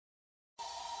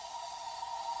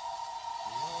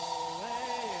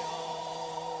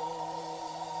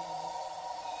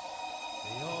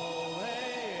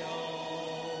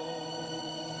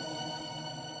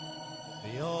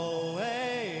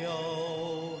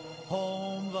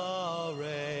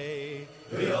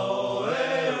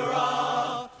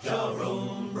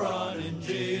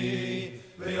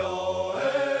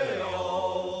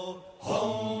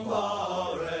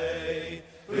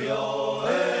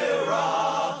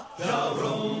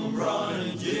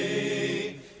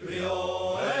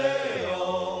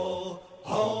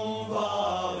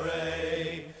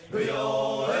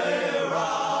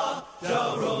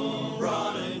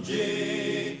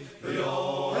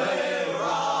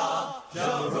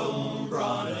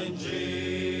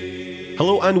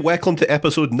Hello and welcome to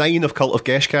episode 9 of Cult of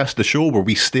Geshcast, the show where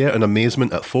we stare in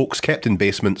amazement at folks kept in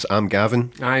basements. I'm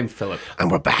Gavin. I'm Philip.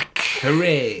 And we're back.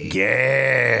 Hooray!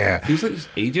 Yeah! Feels like it's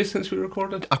ages since we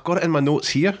recorded. I've got it in my notes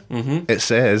here. It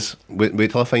says,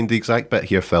 wait till I find the exact bit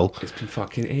here, Phil. It's been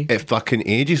fucking ages. It fucking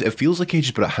ages. It feels like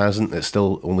ages, but it hasn't. It's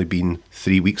still only been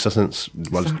 3 weeks since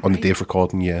on the day of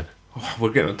recording, yeah. Oh, we're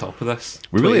getting on top of this.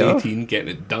 We really are. 2018, getting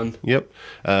it done. Yep.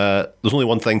 There's only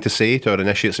one thing to say to our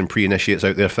initiates and pre-initiates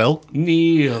out there, Phil.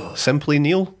 Neil. Simply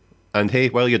Neil. And hey,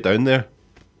 while you're down there,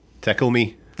 tickle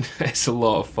me. It's a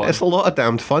lot of fun. It's a lot of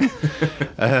damned fun.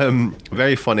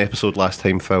 Very fun episode last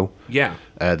time, Phil. Yeah.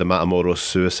 The Matamoros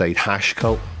suicide hash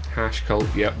cult. Hash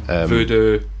cult, yep.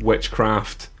 Voodoo,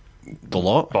 witchcraft, The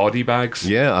lot. body bags.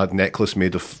 Yeah, a necklace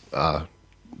made of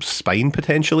spine,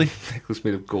 potentially. Necklace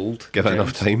made of gold. Give it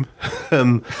enough time.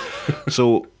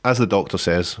 So, as the doctor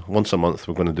says, once a month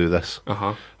we're going to do this.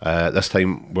 Uh-huh. This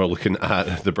time we're looking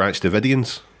at the Branch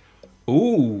Davidians.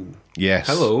 Ooh. Yes.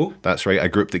 Hello. That's right, a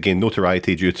group that gained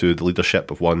notoriety due to the leadership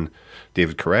of one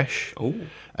David Koresh. Oh.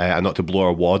 And not to blow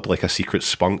our wad like a secret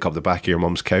spunk up the back of your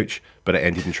mum's couch, but it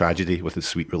ended in tragedy with the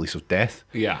sweet release of death.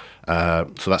 Yeah.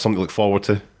 So that's something to look forward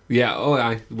to.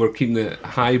 Yeah, we're keeping it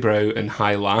highbrow and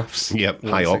high laughs. Yep,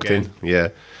 once high octane.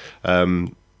 again. Yeah.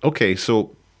 Okay,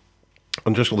 so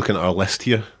I'm just looking at our list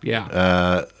here.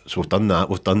 Yeah. So we've done that.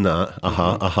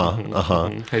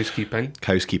 Housekeeping.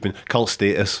 Cult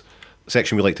status.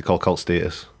 Section we like to call cult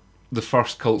status. The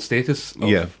first cult status of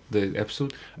Yeah. the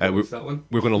episode. We're, that one?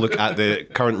 we're going to look at the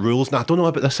current rules. Now, I don't know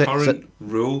about this. Current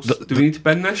rules. Do we need to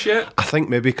bin this yet? I think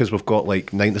maybe because we've got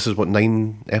like 9. This is what,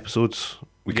 9 episodes.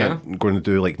 We can't. We're going to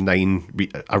do like 9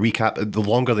 a recap. The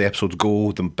longer the episodes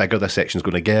go, the bigger this section's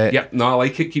going to get. Yeah, no, I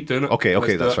like it. Keep doing it. Okay,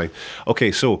 Let's do that's it. fine.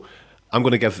 Okay, so I'm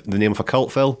going to give the name of a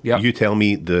cult, Phil. Yep. You tell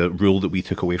me the rule that we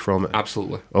took away from it.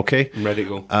 Absolutely. Okay. I'm ready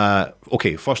to go.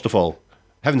 Okay, first of all,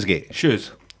 Heaven's Gate,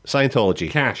 Shoes. Scientology,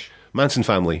 Cash. Manson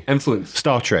family, Influence.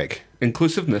 Star Trek,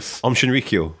 Inclusiveness.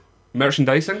 Shinrikyo,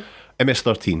 Merchandising.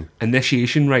 MS-13,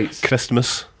 Initiation rites.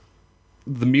 Christmas,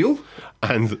 The meal.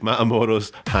 and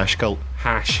Matamoros hash cult.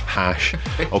 Hash.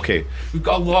 Okay. We've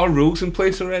got a lot of rules in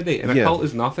place already, and a Yeah. cult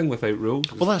is nothing without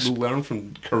rules. Well, that's- we'll learn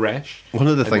from Koresh. One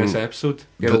of the in things- this episode,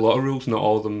 get a lot of rules, not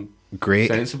all of them Great.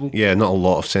 sensible. Yeah, not a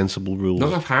lot of sensible rules. Not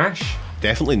enough hash.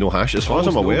 Definitely no hash, as far as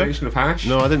I'm Almost no aware. mention of hash.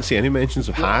 No, I didn't see any mentions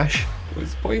of hash.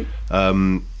 What's the point?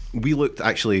 We looked,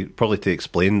 actually, probably to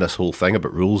explain this whole thing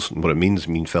about rules and what it means,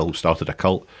 me and Phil started a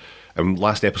cult. And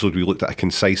last episode, we looked at a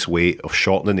concise way of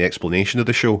shortening the explanation of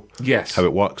the show. Yes. How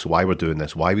it works, why we're doing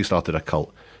this, why we started a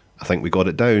cult. I think we got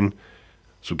it down.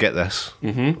 So get this,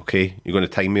 okay? You're going to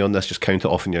time me on this, just count it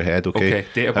off in your head, okay? Okay,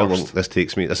 data How long burst. this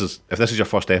takes me. If this is your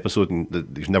first episode and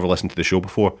you've never listened to the show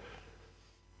before,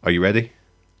 are you ready?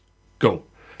 Go.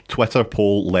 Twitter,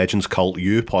 poll, Legends, Cult,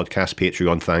 you, podcast,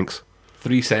 Patreon, thanks.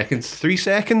 3 seconds. 3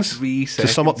 seconds? 3 To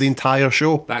sum up seconds. the entire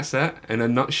show. That's it, in a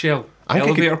nutshell. I think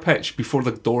Elevator pitch before the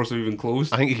doors have even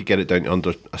closed. I think you could get it down to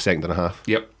under a second and a half.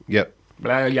 Yep. Yep.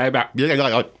 Blah, yeah, blah.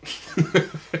 Yeah.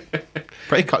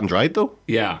 Pretty cut and dried, though.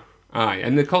 Yeah. Aye.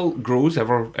 And the cult grows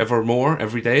ever more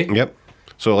every day. Yep.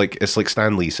 So, it's like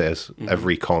Stan Lee says,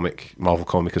 every Marvel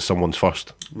comic is someone's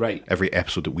first. Right. Every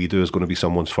episode that we do is going to be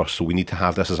someone's first, so we need to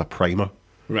have this as a primer.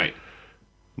 Right.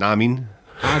 Nah, I mean...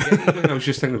 I was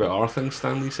just thinking about our thing,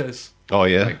 Stanley says. Oh,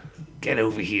 yeah. Get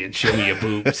over here and show me your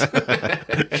boobs.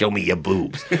 Show me your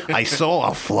boobs. I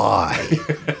saw a fly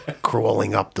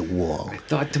crawling up the wall.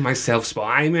 Thought to myself,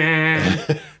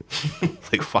 Spy-Man.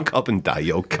 Like, fuck up and die,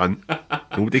 you old cunt.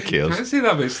 Nobody cares. Can't say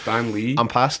that about Stan Lee. I'm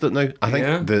past it now. I think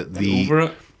Yeah, I'm over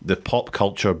it. the pop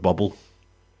culture bubble.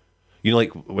 You know,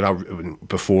 like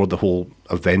before the whole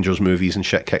Avengers movies and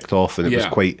shit kicked off, and it was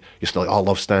Yeah. quite. You're still like, oh, I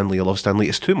love Stan Lee.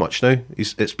 It's too much now.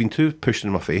 It's been too pushed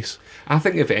in my face. I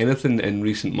think if anything in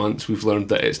recent months we've learned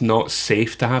that it's not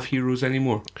safe to have heroes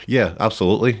anymore. Yeah,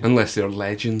 absolutely. Unless they're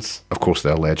legends. Of course,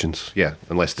 they're legends. Yeah,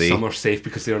 unless they. Some are safe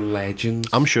because they're legends.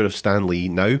 I'm sure if Stan Lee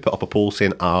now put up a poll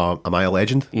saying, "Am I a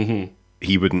legend?"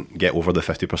 He wouldn't get over the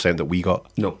 50% that we got.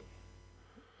 No.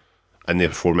 And the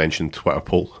aforementioned Twitter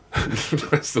poll.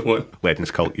 That's the one. Legends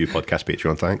Cult, you podcast,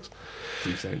 Patreon, thanks.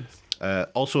 2 cents.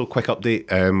 Also, a quick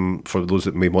update for those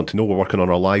that may want to know, we're working on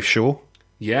our live show,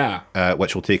 Yeah.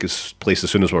 which will take us place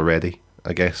as soon as we're ready,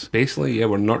 I guess. Basically, yeah,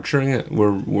 we're nurturing it. It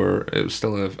was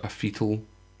still a fetal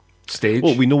stage.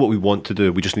 Well, we know what we want to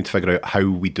do. We just need to figure out how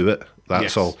we do it.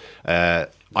 That's Yes. all.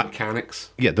 Mechanics.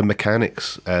 Yeah, the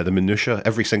mechanics, the minutiae,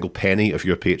 every single penny of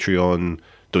your Patreon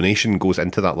donation goes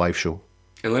into that live show.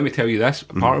 And let me tell you this,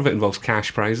 part of it involves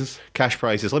cash prizes. Cash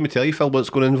prizes. Let me tell you, Phil, what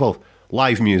it's going to involve.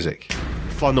 Live music,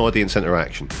 fun audience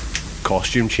interaction,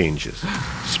 costume changes,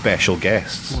 special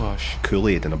guests, Gosh.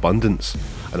 Kool-Aid in abundance,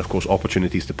 and of course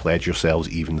opportunities to pledge yourselves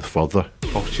even further.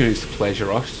 Opportunities to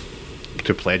pleasure us.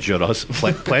 To pleasure us.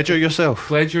 Pleasure yourself.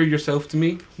 Pleasure yourself to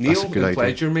me. Neil, That's a good idea.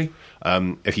 pleasure me.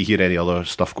 If you hear any other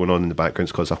stuff going on in the background,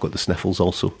 it's because I've got the sniffles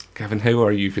also. Gavin, how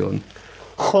are you feeling?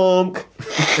 Honk.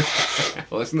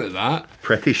 Listen to that.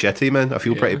 Pretty shitty, man. I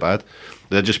feel pretty Yeah. bad.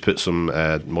 I just put some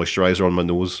moisturiser on my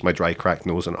nose, my dry, cracked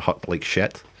nose, and it hurt like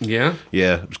shit. Yeah.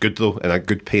 Yeah, it was good though, in a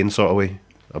good pain sort of way.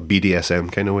 A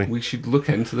BDSM kind of way. We should look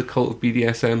into the cult of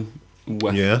BDSM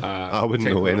with Yeah, I wouldn't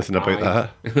know anything about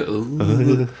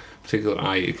that. Particular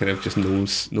eye, kind of just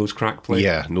nose crack play.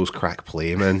 Yeah, nose crack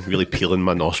play, man. Really peeling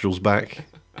my nostrils back.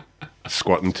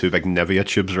 Squirting 2 big Nivea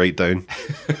tubes right down.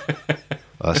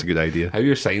 That's a good idea. How are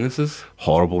your sinuses?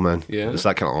 Horrible, man. Yeah. It's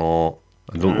that kind of,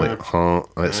 I don't like,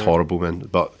 it's horrible, man.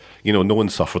 But, you know, no one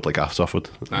suffered like I've suffered,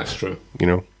 That's true. you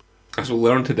know. As we'll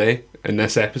learn today in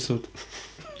this episode.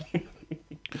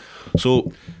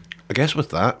 So, I guess with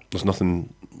that, there's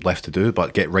nothing left to do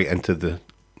but get right into the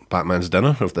Batman's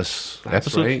dinner of this That's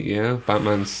episode. right, yeah.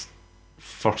 Batman's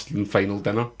first and final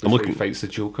dinner before looking- he fights the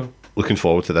Joker. Looking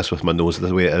forward to this with my nose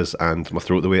the way it is and my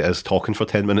throat the way it is, talking for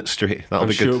 10 minutes straight. That'll I'm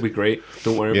be sure good. it'll be great.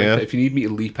 Don't worry Yeah. about it. If you need me to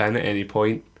leap in at any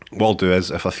point, What I'll do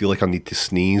is, if I feel like I need to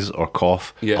sneeze or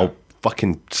cough, Yeah. I'll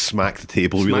fucking smack the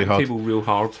table really smack hard. the table real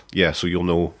hard. Yeah, so you'll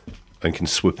know and can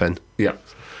swoop in. Yeah.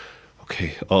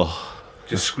 Okay. Oh,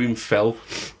 Just scream Phil.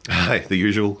 aye, the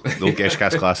usual, the old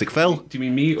Geshcast classic. Phil. Do you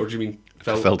mean me or do you mean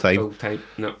Phil? Phil time. Phil time.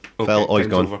 No. Okay, Phil, oh, he's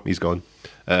time's gone. over. He's gone.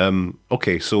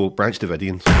 Okay, so Branch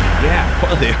Davidians. Yeah.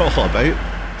 What are they all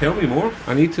about? Tell me more.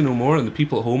 I need to know more, and the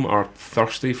people at home are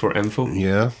thirsty for info.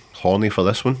 Yeah, horny for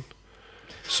this one.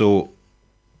 So,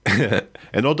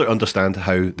 in order to understand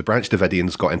how the Branch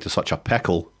Davidians got into such a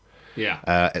pickle, Yeah.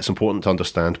 it's important to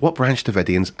understand what Branch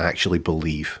Davidians actually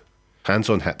believe. Hands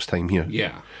on hips time here.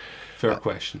 Yeah. Fair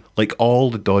question. Like all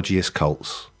the dodgiest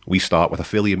cults, we start with a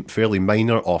fairly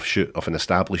minor offshoot of an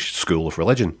established school of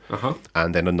religion,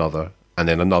 and then another,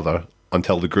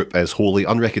 until the group is wholly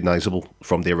unrecognisable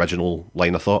from the original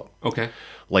line of thought. Okay.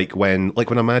 Like when a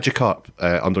Magikarp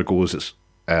undergoes its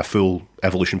full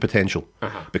evolution potential,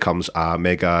 becomes a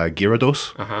Mega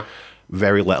Gyarados,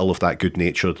 very little of that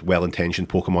good-natured, well-intentioned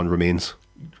Pokemon remains.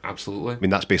 Absolutely. I mean,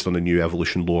 that's based on the new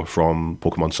evolution lore from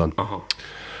Pokemon Sun.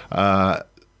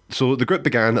 So the group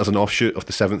began as an offshoot of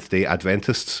the Seventh-day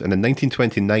Adventists, and in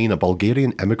 1929 a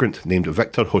Bulgarian immigrant named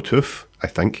Viktor Hotuf, I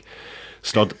think,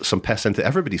 stirred some piss into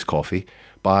everybody's coffee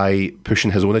by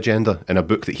pushing his own agenda in a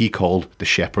book that he called The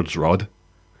Shepherd's Rod.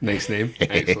 Nice name.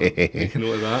 Excellent. Make a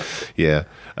note of that. Yeah.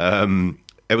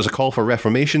 It was a call for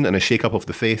reformation and a shake-up of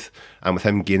the faith, and with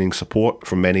him gaining support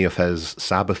from many of his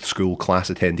Sabbath school class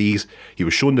attendees, he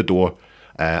was shown the door,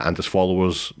 and his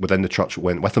followers within the church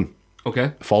went with him.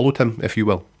 Okay. Followed him, if you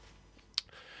will.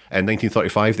 In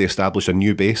 1935, they established a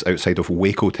new base outside of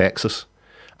Waco, Texas,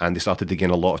 and they started to gain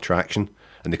a lot of traction,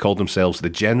 and they called themselves the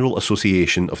General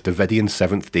Association of Davidian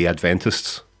Seventh-day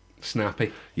Adventists.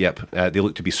 Snappy. Yep, they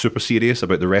look to be super serious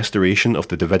about the restoration of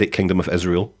the Davidic Kingdom of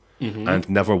Israel, and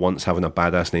never once having a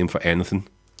badass name for anything.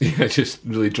 Yeah, just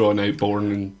really drawn out,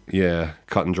 boring, and Yeah,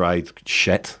 cut and dried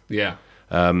shit. yeah.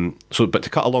 But to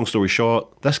cut a long story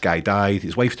short, this guy died,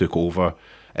 his wife took over.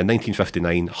 In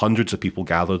 1959, hundreds of people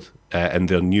gathered in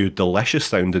their new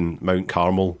delicious-sounding Mount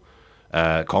Carmel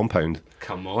compound,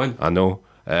 Come on. I know,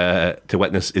 to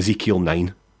witness Ezekiel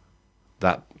 9,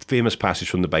 that famous passage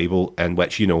from the Bible in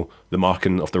which, you know, the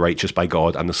marking of the righteous by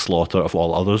God and the slaughter of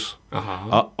all others.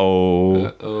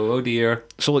 Uh-oh. Oh dear.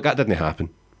 So look, that didn't happen.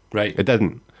 Right. It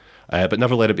didn't. But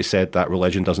never let it be said that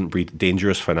religion doesn't breed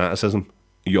dangerous fanaticism.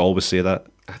 You always say that.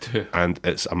 I do. And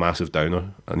it's a massive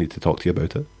downer. I need to talk to you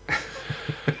about it.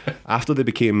 After they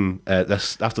became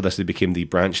they became the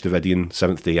Branch Davidian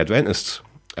Seventh-day Adventists.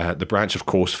 The branch, of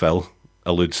course, Phil,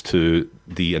 alludes to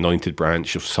the anointed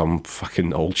branch of some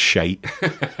fucking old shite.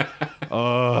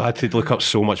 Oh, I had to look up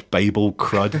so much Bible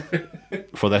crud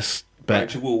for this bit.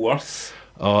 Actual worse.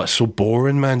 Oh, it's so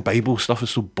boring, man. Bible stuff is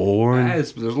so boring. It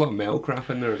is, but there's a lot of metal crap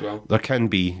in there as well. There can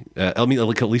be. I mean,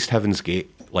 like at least Heaven's Gate,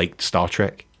 like Star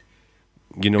Trek.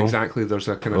 You know, Exactly, there's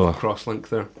a kind of cross link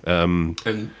there. And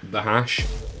the hash.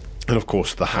 and of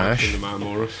course the hash. And the Man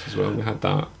Morris as well, we had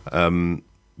that.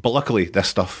 But luckily, this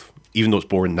stuff, even though it's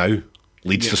boring now,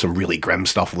 leads to some really grim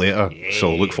stuff later.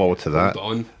 So look forward to that.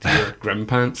 Hold on to your grim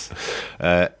pants.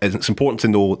 And it's important to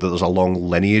know that there's a long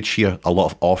lineage here, a lot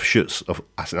of offshoots of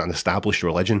an established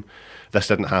religion. This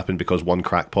didn't happen because one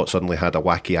crackpot suddenly had a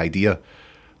wacky idea.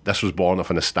 This was born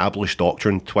of an established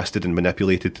doctrine, twisted and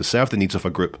manipulated to serve the needs of a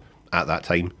group at that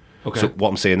time. Okay. So what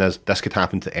I'm saying is, this could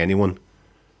happen to anyone.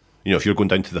 You know, if you're going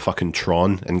down to the fucking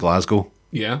Tron in Glasgow,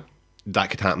 Yeah. that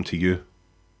could happen to you.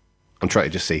 I'm trying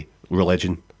to just say,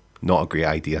 religion, not a great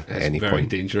idea at It's any very point.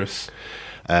 dangerous.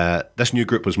 This new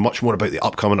group was much more about the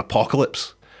upcoming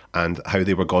apocalypse and how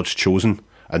they were God's chosen,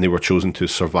 and they were chosen to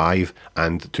survive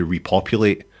and to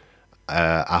repopulate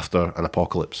after an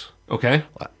apocalypse. Okay.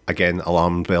 Again,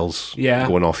 alarm bells Yeah.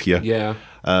 going off here. Yeah.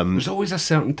 There's always a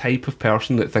certain type of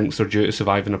person that thinks they're due to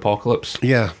survive an apocalypse.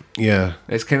 Yeah, yeah.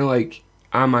 It's kind of like,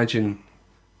 I imagine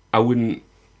I wouldn't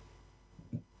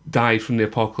die from the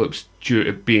apocalypse due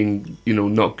to being,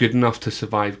 not good enough to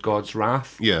survive God's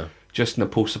wrath. Yeah. Just in a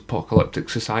post-apocalyptic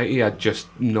society, I'd just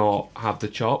not have the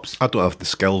chops. I don't have the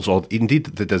skills or indeed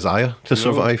the desire to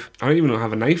survive. I don't even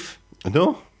have a knife.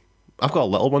 No. I've got a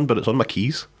little one, but it's on my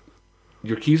keys.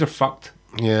 Your keys are fucked.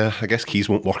 Yeah, I guess keys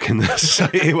won't work in this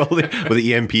society will they? When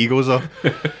the EMP goes off.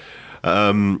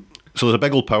 So there's a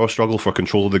big old power struggle for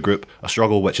control of the group, a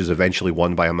struggle which is eventually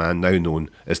won by a man now known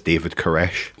as David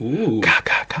Koresh. Ooh. Ka,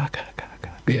 ka, ka, ka, ka, ka.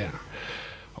 Yeah.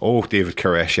 Oh, David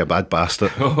Koresh, you bad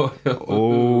bastard.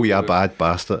 Oh, you bad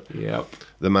bastard. Yep.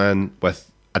 The man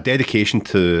with a dedication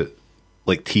to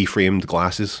like T-framed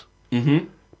glasses,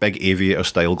 big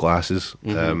aviator-style glasses,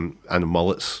 and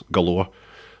mullets galore.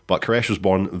 But Koresh was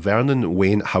born Vernon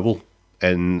Wayne Howell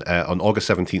on August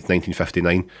 17th,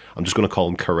 1959. I'm just going to call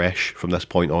him Koresh from this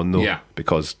point on, though, Yeah.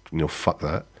 because, fuck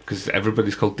that. Because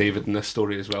everybody's called David in this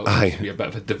story as well. It Aye. seems to be a bit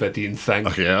of a Davidian thing.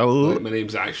 Okay, well, Like, my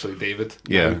name's actually David.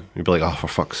 yeah, you'd be like, oh, for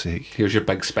fuck's sake. Here's your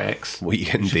big specs. What are you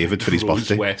getting David for his Rose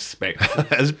birthday? West specs.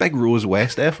 His big Rose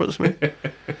West efforts, mate.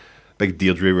 Big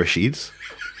Deirdre Rasheeds.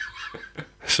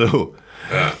 So,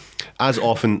 as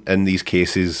often in these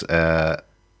cases,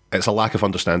 it's a lack of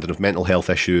understanding of mental health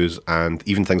issues and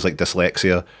even things like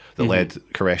dyslexia that led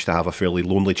Koresh to have a fairly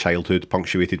lonely childhood,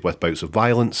 punctuated with bouts of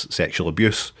violence, sexual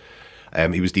abuse.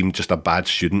 He was deemed just a bad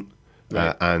student,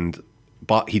 Right.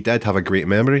 but he did have a great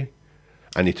memory,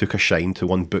 and he took a shine to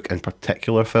one book in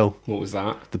particular, Phil, What was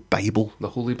that? the Bible. The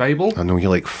Holy Bible? I know you're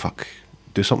like, fuck,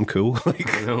 do something cool,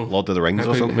 like know. Lord of the Rings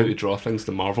or How something. to draw things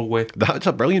the Marvel way. That's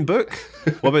a brilliant book.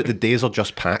 What about The Days Are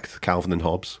Just Packed, Calvin and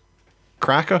Hobbes?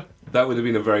 Cracker. That would have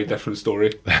been a very different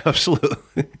story. Absolutely.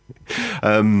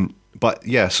 But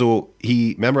yeah, so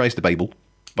he memorised the Bible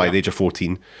by the age of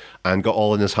 14 and got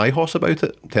all in his high horse about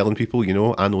it, telling people,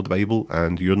 I know the Bible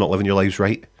and you're not living your lives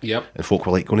right. Yep. And folk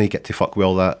were like, going to get to fuck with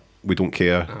all that. We don't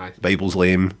care. Aye. Bible's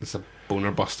lame. It's a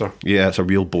boner buster. Yeah, it's a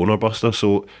real boner buster.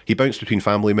 So he bounced between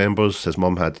family members. His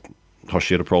mum had her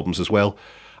share of problems as well.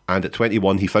 And at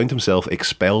 21, he found himself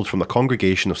expelled from the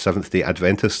congregation of Seventh-day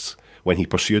Adventists when he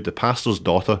pursued the pastor's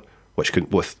daughter,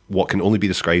 with what can only be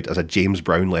described as a James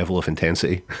Brown level of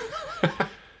intensity.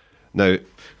 Now,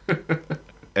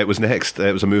 it was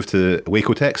a move to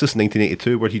Waco, Texas in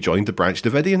 1982, where he joined the Branch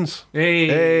Davidians.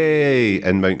 Hey.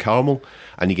 In Mount Carmel.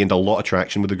 And he gained a lot of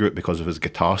traction with the group because of his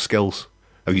guitar skills.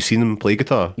 Have you seen him play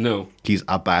guitar? No. He's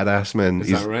a badass, man. Is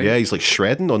He's, that right? Yeah, he's like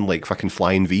shredding on like fucking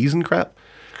flying V's and crap.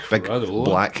 Big Incredible.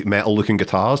 black metal looking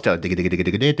guitars.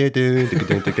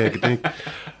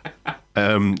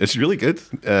 It's really good.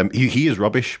 He is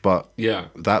rubbish, but Yeah.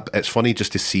 it's funny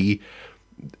just to see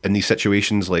in these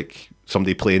situations like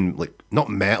somebody playing like not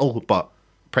metal but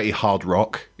pretty hard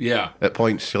rock Yeah. at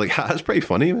points. You're like, that's pretty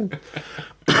funny, man.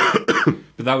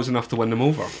 But that was enough to win them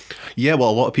over. Yeah, well,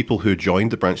 a lot of people who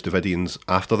joined the Branch Davidians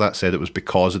after that said it was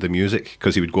because of the music,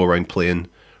 because he would go around playing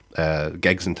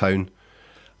gigs in town.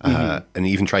 And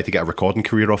he even tried to get a recording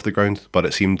career off the ground, but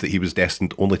it seemed that he was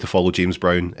destined only to follow James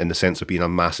Brown in the sense of being a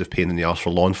massive pain in the arse for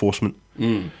law enforcement.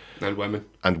 And women.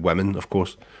 And women, of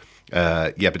course.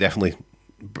 Yeah, but definitely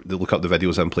look up the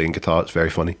videos of him playing guitar. It's very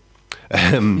funny.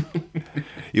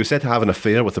 He was said to have an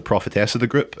affair with the prophetess of the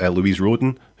group, Louise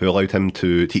Roden, who allowed him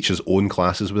to teach his own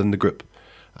classes within the group.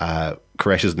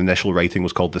 Koresh's initial writing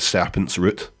was called The Serpent's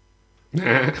Root.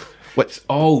 Which,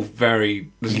 Oh, very.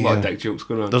 There's a lot of Yeah. dick jokes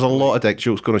going on. there's a lot of dick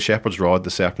jokes going on. Shepherd's Rod, The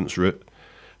Serpent's Root.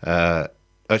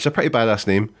 It's a pretty badass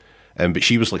name. But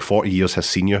she was like 40 years his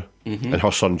senior. And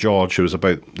her son George, who was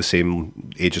about the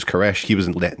same age as Koresh, he was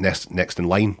next in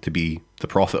line to be the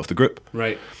prophet of the group.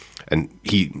 Right. And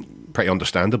he, pretty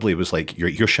understandably, was like, you're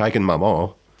shagging my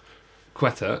ma,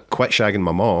 Quit it. quit shagging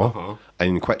my ma, Uh-huh.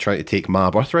 and quit trying to take my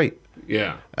birthright.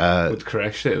 Yeah. Would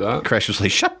Koresh say that? Koresh was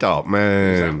like, shut up,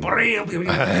 man.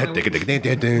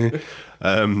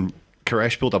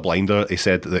 Koresh pulled a blinder. He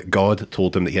said that God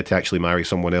told him that he had to actually marry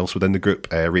someone else within the group,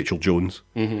 Rachel Jones.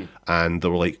 And they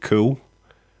were like, cool.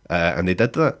 And they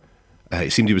did that.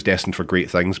 It seemed he was destined for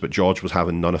great things, but George was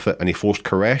having none of it. And he forced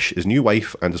Koresh, his new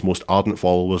wife, and his most ardent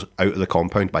followers out of the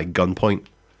compound by gunpoint,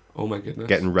 Oh my goodness.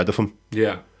 getting rid of him.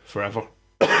 Yeah. Forever.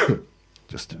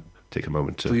 Just take a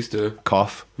moment to Please do.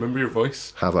 cough, Remember your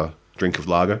voice. have a drink of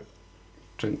lager.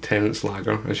 Drink Tennant's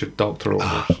Lager as your doctor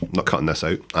orders. I'm not cutting this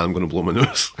out. I'm going to blow my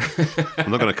nose. I'm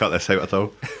not going to cut this out at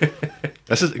all.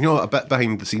 This is, a bit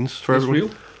behind the scenes for It's everyone.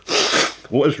 real.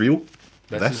 What is real?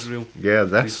 This is real. Yeah,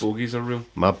 These this. bogies are real.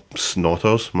 My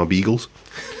snotters, my beagles.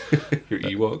 Your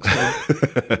Ewoks.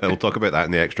 Man. We'll talk about that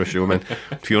in the extra show, man.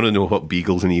 If you want to know what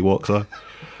beagles and Ewoks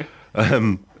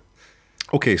are.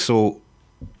 Okay, so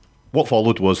what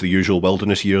followed was the usual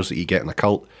wilderness years that you get in a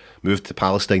cult. Moved to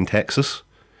Palestine, Texas,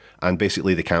 and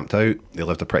basically they camped out. They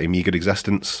lived a pretty meagre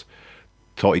existence.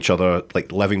 Taught each other,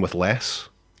 like, living with less,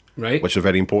 Right? which is a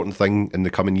very important thing in the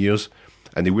coming years.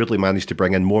 And they weirdly managed to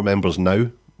bring in more members now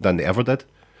than they ever did.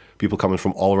 People coming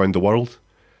from all around the world.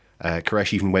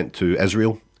 Koresh even went to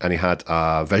Israel, and he had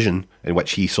a vision in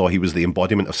which he saw he was the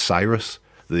embodiment of Cyrus,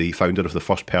 the founder of the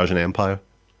first Persian Empire.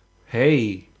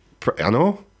 Hey. I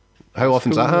know. How often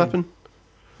does that cool. happen?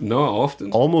 Not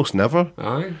often. Almost never.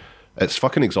 Aye. It's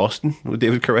fucking exhausting with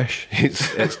David Koresh.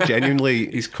 It's genuinely...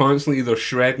 He's constantly either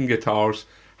shredding guitars,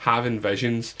 having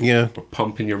visions, Yeah, or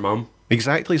pumping your mum.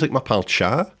 exactly. He's like my pal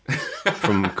Cha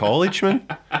from college, man.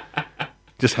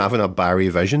 Just having a Barry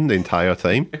vision the entire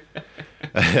time.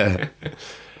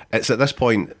 It's at this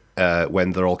point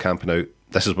when they're all camping out.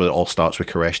 This is where it all starts with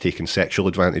Koresh taking sexual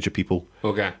advantage of people,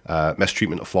 Okay.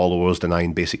 mistreatment of followers,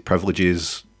 denying basic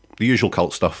privileges, the usual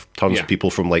cult stuff. Turns Yeah. people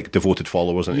from like devoted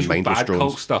followers into Usual mindless bad drones.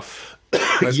 cult stuff.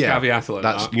 Let's Yeah, caveat it like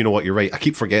that's that. you know what, you're right. I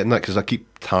keep forgetting that because I keep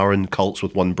tarring cults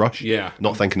with one brush. Yeah.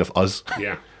 not thinking of us.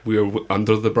 Yeah. We are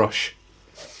under the brush.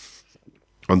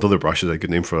 Under the Brush is a good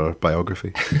name for a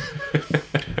biography.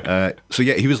 So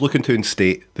yeah, he was looking to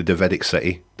instate the Davidic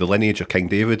city, the lineage of King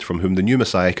David, from whom the new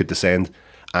Messiah could descend,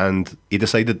 and he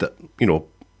decided that,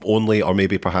 only or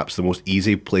maybe perhaps the most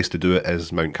easy place to do it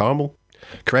is Mount Carmel.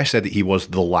 Koresh said that he was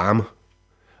the Lamb,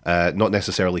 not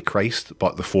necessarily Christ,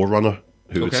 but the forerunner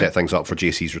who would Okay. set things up for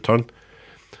JC's return.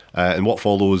 And what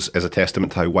follows is a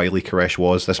testament to how wily Koresh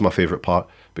was. This is my favourite part,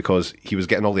 because he was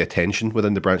getting all the attention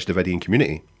within the Branch Davidian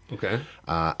community. Okay.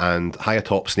 And high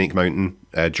atop Snake Mountain,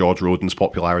 George Roden's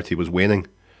popularity was waning.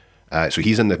 So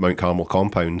he's in the Mount Carmel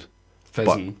compound.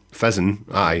 Fizzing. But fizzing,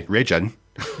 aye, raging.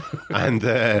 And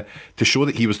to show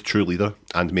that he was the true leader,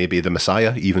 and maybe the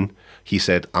Messiah even, he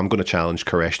said, I'm going to challenge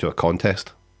Koresh to a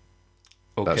contest.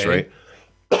 Okay. That's right.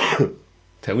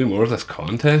 Tell me more of this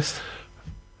contest.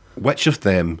 Which of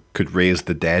them could raise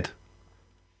the dead?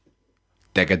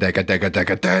 Digga, digga, digga,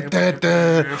 digga, da, da,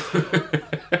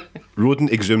 da. Roden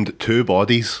exhumed 2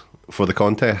 bodies for the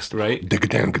contest. Right. Digga,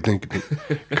 digga, digga,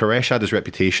 digga. Koresh had his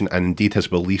reputation and indeed his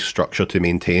belief structure to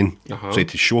maintain. Uh-huh. So he had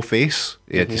to show face,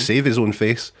 he had to save his own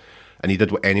face, and he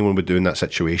did what anyone would do in that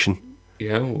situation.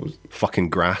 Yeah. Well, Fucking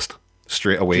grassed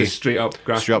straight away. just straight up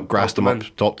grass. Straight up grassed him up,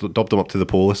 dobbed him up to the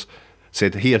police.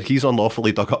 Said, here, he's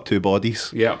unlawfully dug up 2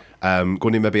 bodies. Yeah.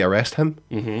 Going to maybe arrest him.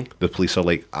 Mm-hmm. The police are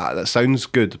like, that sounds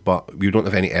good, but we don't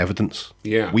have any evidence.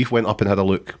 Yeah. We've went up and had a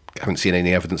look. Haven't seen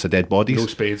any evidence of dead bodies. No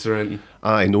spades or anything.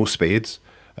 Aye, no spades.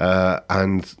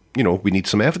 And, we need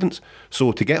some evidence.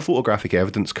 So to get photographic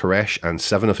evidence, Koresh and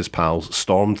 7 of his pals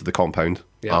stormed the compound,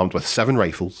 Yeah. armed with 7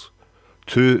 rifles,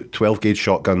 2 12-gauge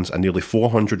shotguns, and nearly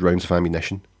 400 rounds of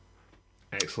ammunition.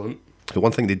 Excellent. The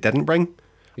one thing they didn't bring,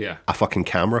 Yeah. a fucking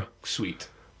camera. Sweet.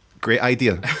 Great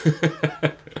idea.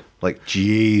 Like,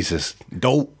 Jesus,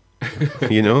 dope.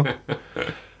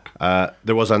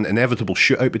 There was an inevitable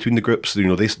shootout between the groups.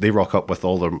 They rock up with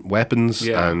all their weapons,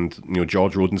 Yeah. and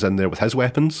George Roden's in there with his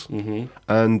weapons,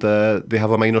 and they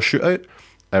have a minor shootout.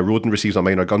 Roden receives a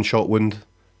minor gunshot wound,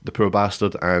 the poor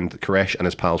bastard, and Koresh and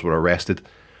his pals were arrested,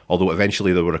 although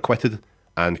eventually they were acquitted,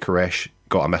 and Koresh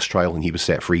got a mistrial and he was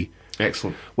set free,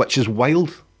 Excellent. which is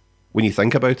wild when you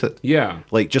think about it. Yeah.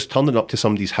 Like, just turning up to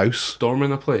somebody's house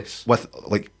Storming a place. with,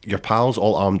 like, your pals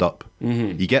all armed up.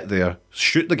 You get there,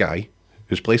 shoot the guy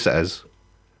whose place it is,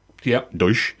 Yep.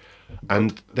 douche,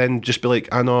 and then just be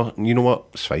like, no, you know what,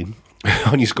 it's fine.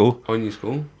 On you go. On you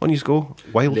go. On you go.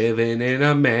 Wild. Living in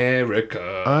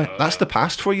America. Aye, that's the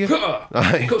past for you.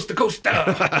 Aye. Coast to coast.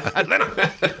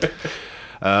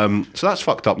 So that's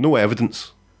fucked up. No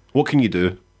evidence. What can you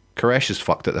do? Koresh is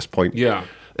fucked at this point. Yeah.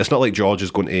 It's not like George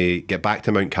is going to get back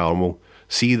to Mount Carmel,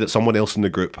 see that someone else in the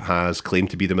group has claimed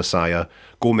to be the Messiah,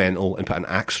 go mental, and put an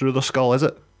axe through their skull, is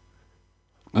it?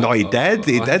 No, he did.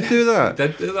 He did do that.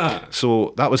 Did do that.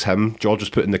 So that was him. George was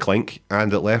put in the clink,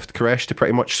 and it left Koresh to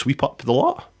pretty much sweep up the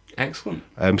lot. Excellent.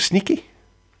 Sneaky.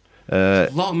 A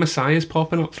lot of messiahs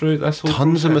popping up through this whole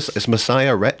Tons of process. it's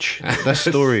Messiah rich, this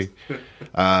story.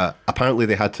 Apparently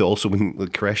they had to also, when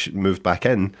Koresh moved back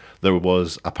in, there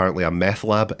was apparently a meth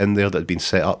lab in there that had been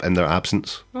set up in their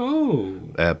absence Oh.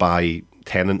 by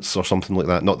tenants or something like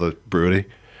that, not the brewery.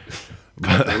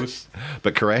 Those.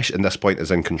 But Koresh, in this point,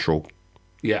 is in control.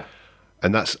 Yeah.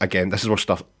 And that's, again, this is where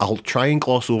stuff... I'll try and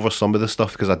gloss over some of this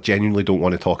stuff because I genuinely don't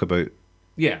want to talk about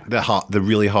Yeah. the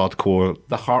really hardcore...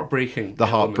 The heartbreaking. The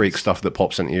heartbreak elements stuff that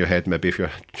pops into your head, maybe if you're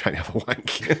trying to have a wank.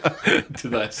 to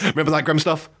this. Remember that grim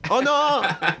stuff? Oh, no!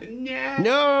 Yeah.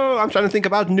 No! I'm trying to think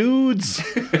about nudes.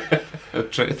 I'm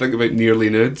trying to think about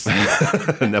nearly nudes.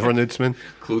 Never nudes, man.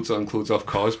 Clothes on, clothes off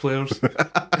cosplayers.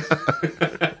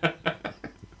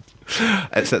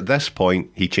 It's at this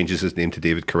point he changes his name to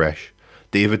David Koresh.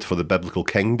 David for the biblical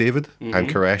king David, and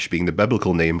Koresh being the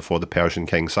biblical name for the Persian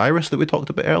king Cyrus that we talked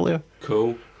about earlier.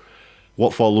 Cool.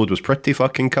 What followed was pretty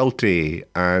fucking culty,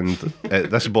 and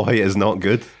this boy is not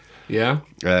good. Yeah.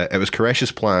 It was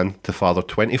Koresh's plan to father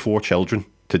 24 children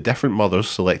to different mothers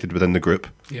selected within the group.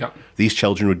 Yeah. These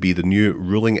children would be the new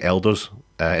ruling elders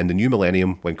in the new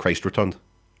millennium when Christ returned.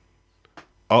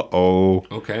 Uh-oh.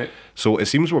 Okay. So it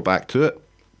seems we're back to it.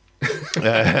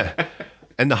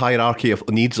 In the hierarchy of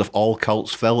needs of all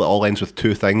cults, Phil, it all ends with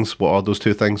two things. What are those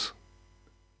two things?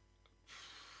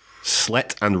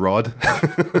 Slit and rod.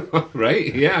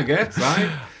 Right. Yeah, I guess.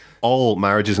 Aye. All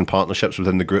marriages and partnerships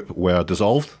within the group were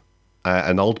dissolved,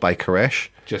 annulled by Koresh.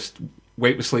 Just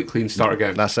wipe the slate clean, start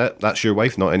again. That's it. That's your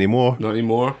wife, not anymore. Not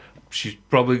anymore. She's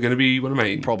probably going to be one of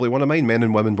mine. Probably one of mine. Men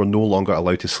and women were no longer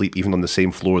allowed to sleep even on the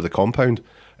same floor of the compound.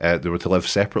 They were to live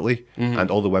separately, and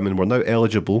all the women were now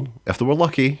eligible, if they were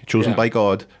lucky, chosen Yeah. by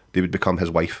God, they would become his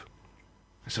wife.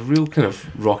 It's a real kind of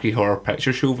Rocky Horror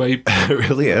Picture Show vibe. It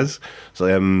really is. So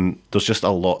there's just a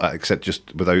lot, except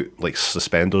just without like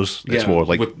suspenders. It's more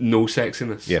like with no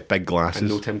sexiness. big glasses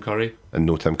And no Tim Curry. and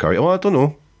no Tim Curry. Oh, I don't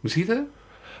know. Was he there?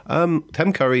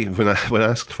 Tim Curry, when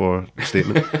asked for a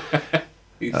statement,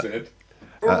 He said.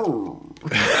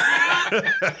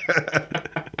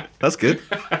 that's good.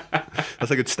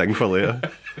 That's a good sting for later.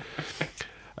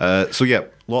 So yeah,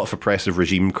 a lot of oppressive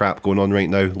regime crap going on right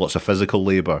now. Lots of physical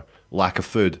labour, lack of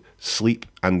food, sleep,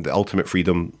 and the ultimate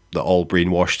freedom that all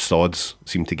brainwashed sods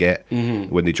seem to get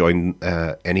when they join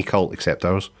any cult except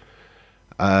ours.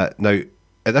 Now,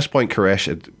 at this point, Koresh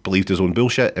had believed his own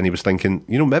bullshit, and he was thinking,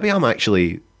 maybe I'm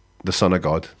actually the son of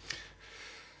God.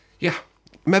 Yeah.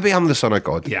 Maybe I'm the son of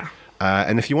God. Yeah.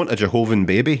 And if you want a Jehovah's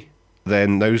baby,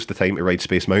 then now's the time to ride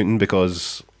Space Mountain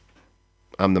because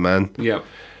I'm the man. Yeah.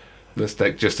 The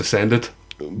stick just ascended.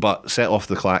 But set off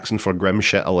the klaxon for grim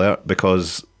shit alert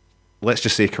because let's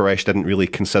just say Koresh didn't really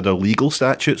consider legal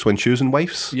statutes when choosing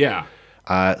wives. Yeah.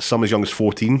 Some as young as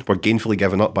 14 were gainfully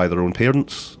given up by their own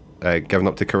parents, given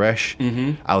up to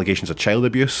Koresh. Allegations of child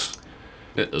abuse,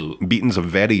 Uh-oh. beatings of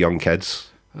very young kids.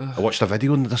 I watched a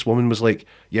video and this woman was like,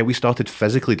 yeah, we started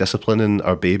physically disciplining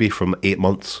our baby from 8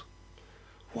 months.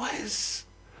 What is...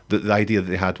 The idea that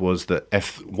they had was that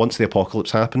if once the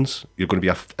apocalypse happens, you're going to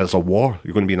be it's a war.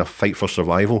 You're going to be in a fight for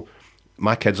survival.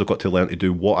 My kids have got to learn to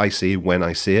do what I say when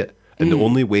I say it. And the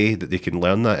only way that they can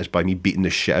learn that is by me beating the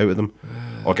shit out of them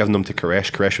or giving them to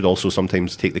Koresh. Koresh would also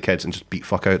sometimes take the kids and just beat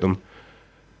fuck out of them,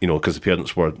 because the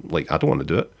parents were like, I don't want to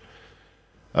do it.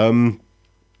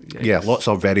 Yeah, lots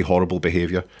of very horrible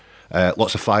behaviour.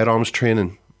 Lots of firearms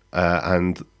training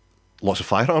and lots of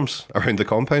firearms around the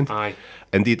compound. Aye.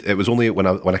 Indeed, it was only when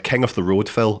a king of the road,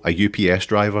 Phil, a UPS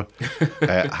driver,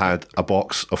 had a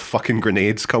box of fucking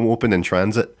grenades come open in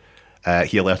transit,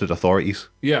 he alerted authorities.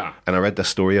 Yeah. And I read this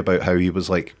story about how he was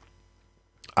like,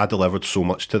 I delivered so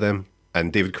much to them.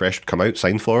 And David Koresh would come out,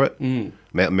 sign for it.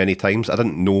 Met him many times. I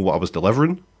didn't know what I was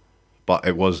delivering, but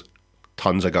it was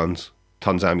tons of guns,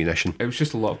 tons of ammunition. It was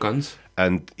just a lot of guns.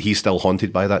 And he's still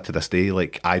haunted by that to this day.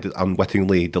 Like, I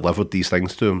unwittingly delivered these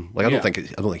things to him. Like, I don't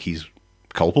think he's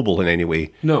culpable in any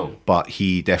way. No. But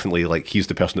he definitely, he's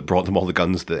the person that brought them all the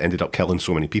guns that ended up killing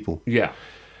so many people. Yeah.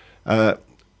 And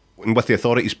with the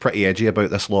authorities pretty edgy about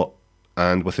this lot,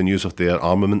 and with the news of their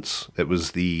armaments, it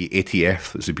was the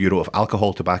ATF, it's the Bureau of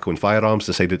Alcohol, Tobacco and Firearms,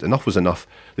 decided enough was enough.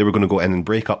 They were going to go in and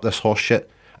break up this horse shit.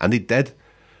 And they did.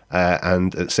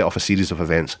 And it set off a series of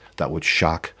events that would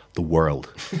shock the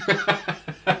world.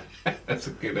 That's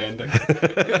a good ending.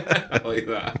 I like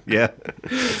that. Yeah.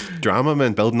 Drama,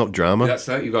 man. Building up drama. That's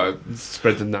that. You got to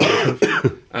spread the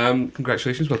narrative.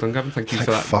 Congratulations. Well done, Gavin. Thank you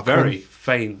for that fuck, very man.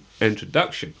 fine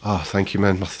introduction. Oh, thank you,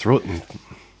 man. My throat and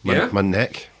my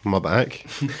neck, my back.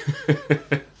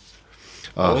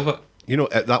 All of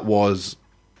it. That was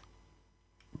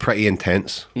pretty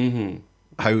intense. Mm-hmm.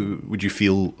 How would you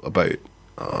feel about,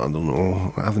 I don't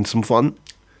know, having some fun?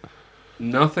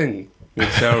 Nothing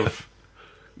would serve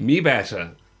me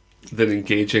better than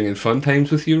engaging in fun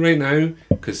times with you right now,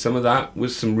 because some of that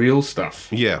was some real stuff.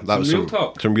 Yeah, that was real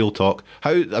talk. Some real talk.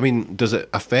 Does it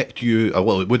affect you?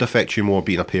 Well, it would affect you more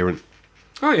being a parent.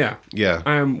 Oh yeah. Yeah.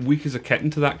 I am weak as a kitten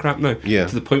to that crap now. Yeah.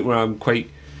 To the point where I'm quite,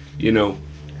 it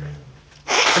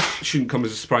shouldn't come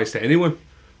as a surprise to anyone,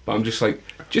 but I'm just like,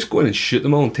 just go in and shoot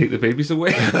them all and take the babies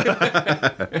away.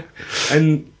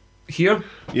 And here,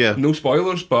 Yeah. no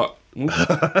spoilers, but Well,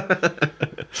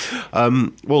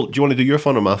 do you want to do your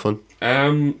fun or my fun?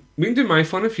 we can do my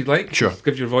fun if you'd like. Sure. Just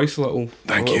give your voice a little,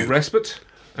 Thank little you. respite.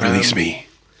 Release me.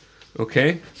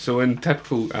 Okay, so in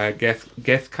typical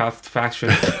Gethcast fashion,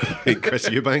 Hey, Chris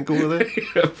Eubank over there.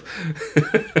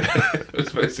 I was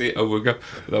about to say Awooga,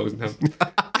 but that wasn't him.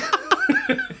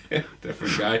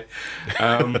 Different guy.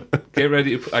 Get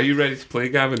ready. Are you ready to play,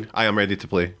 Gavin? I am ready to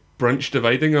play. Brunch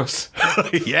dividing us.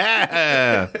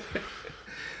 Yeah.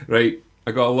 Right.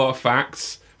 I got a lot of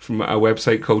facts from a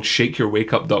website called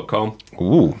shakeyourwakeup.com.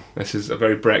 Ooh. This is a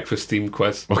very breakfast themed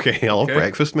quiz. Okay, I love Okay.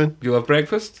 breakfast, man. You love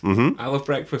breakfast? Mm-hmm. I love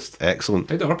breakfast. Excellent.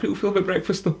 How do other people feel about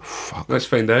breakfast, though? Let's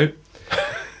find out.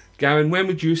 Gavin, when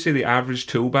would you say the average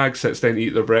tool bag sits down to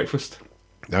eat their breakfast?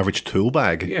 The average tool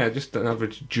bag. Yeah, just an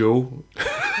average Joe.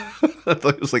 I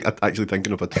thought it was like actually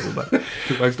thinking of a tool bag.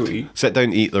 Tool bags don't eat. Sit down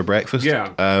and eat their breakfast. Yeah.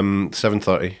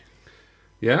 7:30.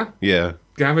 Yeah? Yeah.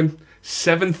 Gavin,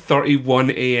 7:31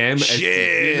 a.m. is the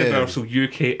Shit. universal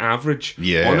UK average.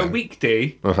 Yeah. On a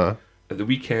weekday, Uh-huh. at the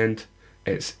weekend,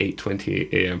 it's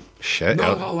 8:28 a.m. Shit. Not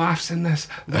a lot of laughs in this.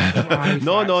 Not dry No, facts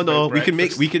no, no. about We can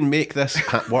breakfast. make this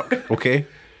work, okay?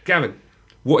 Gavin,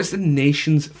 what is the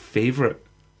nation's favourite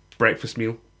breakfast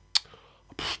meal?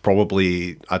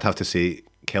 Probably I'd have to say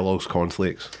Kellogg's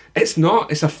cornflakes. It's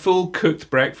not. It's a full cooked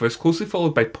breakfast, closely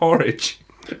followed by porridge,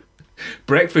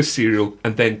 breakfast cereal,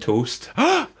 and then toast.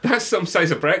 That's some size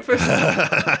of breakfast.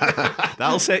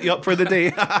 That'll set you up for the day.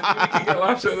 You can get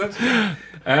laughs at this.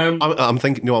 I'm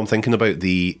thinking. No, I'm thinking about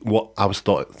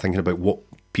thinking about what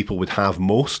people would have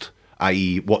most,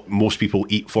 i.e., what most people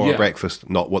eat for Yeah. breakfast,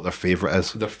 not what their favourite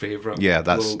is. Their favourite. Yeah,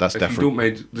 that's If different. you don't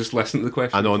mind, just listen to the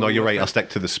question. I know. No, before you're you right. I'll listen. stick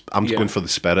to the. I'm Yeah. going for the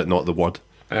spirit, not the word.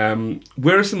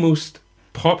 Where is the most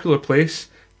popular place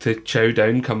to chow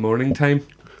down come morning time?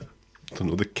 I don't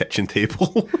know, the kitchen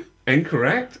table.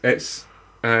 Incorrect. It's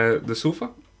the sofa.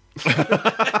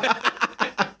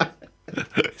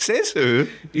 Says who?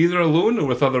 Either alone or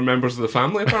with other members of the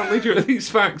family, apparently, due to these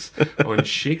facts, on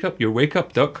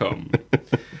shakeupyourwakeup.com.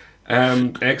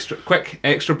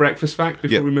 Extra breakfast fact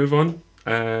before Yep. we move on.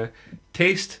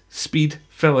 Taste, speed,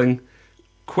 filling,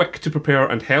 quick to prepare,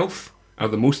 and health are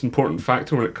the most important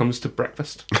factor when it comes to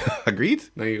breakfast. Agreed.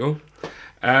 There you go.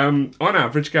 On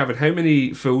average, Gavin, how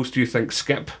many fools do you think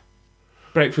skip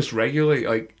breakfast regularly?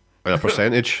 Like, A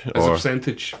percentage as a or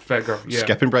percentage figure? Yeah.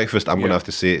 skipping breakfast. I'm going to Yeah. have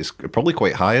to say it's probably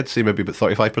quite high. I'd say maybe about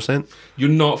 35%. You're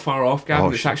not far off, Gavin. Oh,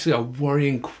 It's shit. actually a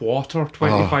worrying quarter.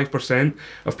 25%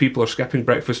 of people are skipping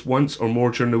breakfast once or more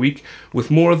during the week,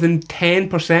 with more than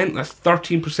 10%, that's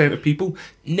 13% of people,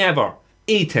 never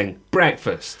eating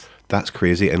breakfast. That's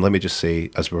crazy. And let me just say,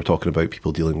 as we were talking about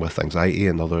people dealing with anxiety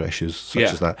and other issues such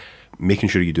Yeah. as that, making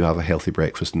sure you do have a healthy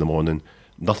breakfast in the morning,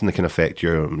 nothing that can affect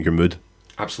your mood,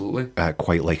 Absolutely.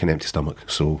 quite like an empty stomach.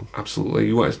 So Absolutely.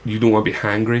 You don't want to be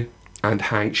hangry and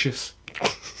anxious.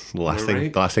 the last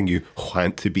Right. thing you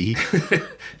want to be.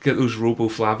 Get those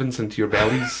riboflavins into your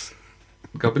bellies,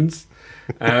 gubbins.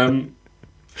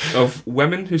 Of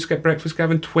women who skip breakfast,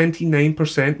 Gavin,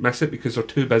 29% miss it because they're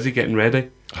too busy getting ready.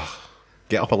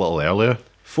 Get up a little earlier.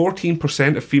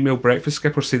 14% of female breakfast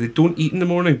skippers say they don't eat in the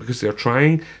morning because they're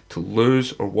trying to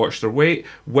lose or watch their weight.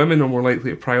 Women are more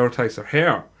likely to prioritise their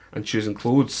hair and choosing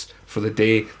clothes for the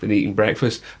day than eating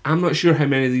breakfast. I'm not sure how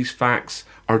many of these facts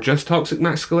are just toxic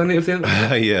masculinity of the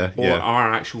internet Yeah, or yeah.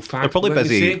 are actual facts. They're probably Let me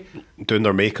busy say- doing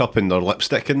their makeup and their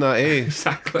lipstick and that, eh?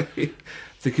 Exactly.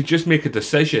 If they could just make a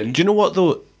decision. Do you know what,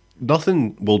 though?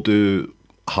 Nothing will do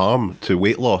harm to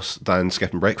weight loss than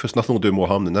skipping breakfast. Nothing will do more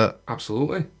harm than that.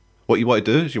 Absolutely. What you want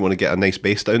to do is you want to get a nice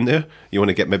base down there. You want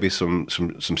to get maybe some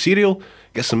cereal,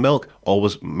 get some milk,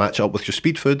 always match up with your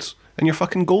speed foods, and you're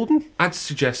fucking golden. I'd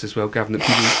suggest as well, Gavin, that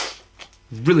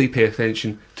people really pay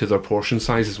attention to their portion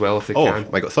size as well if they Oh, can.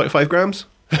 I got 35 grams?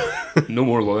 No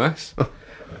more less.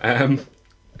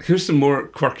 Here's some more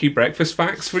quirky breakfast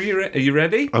facts for you. Are you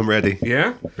ready? I'm ready.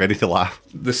 Yeah? Ready to laugh.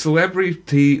 The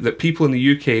celebrity that people in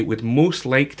the UK would most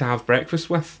like to have breakfast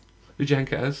with, who do you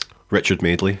think it is? Richard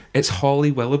Madeley. It's Holly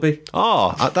Willoughby.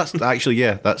 Oh, that's actually,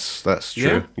 yeah, that's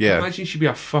true. Yeah. Imagine she'd be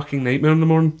a fucking nightmare in the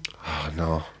morning. Oh,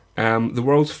 no. The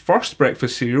world's first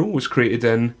breakfast cereal was created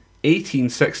in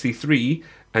 1863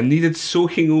 and needed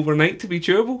soaking overnight to be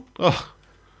chewable.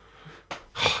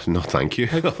 Oh, no, thank you.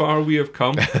 How far we have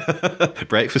come.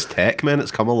 Breakfast tech, man,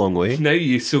 it's come a long way. Now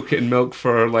you soak it in milk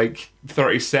for like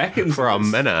 30 seconds. For a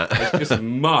It's- minute. It's just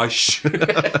mush.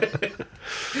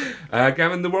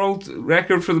 Gavin, the world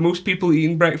record for the most people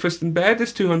eating breakfast in bed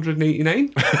is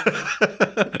 289.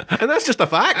 And that's just a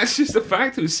fact. That's just a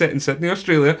fact. It was set in Sydney,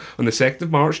 Australia on the 2nd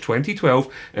of March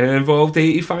 2012 and it involved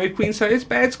 85 queen-size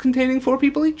beds containing 4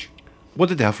 people each. What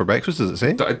did they have for breakfast, does it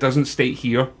say? It doesn't state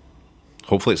here,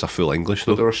 Hopefully it's a full English,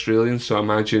 but though. they're Australian, so I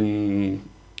imagine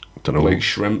Don't know. like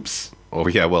shrimps, Oh,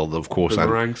 yeah, well, of course.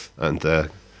 boomerangs, And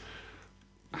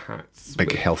hats.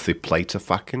 big healthy plate of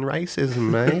fucking rice is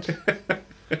made.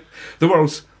 The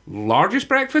world's largest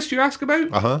breakfast, you ask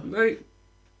about? Uh-huh. Right.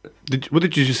 What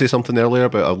did you say something earlier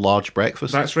about a large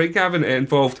breakfast? That's right, Gavin. It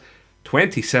involved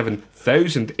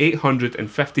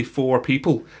 27,854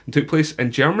 people and took place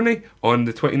in Germany on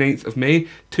the 29th of May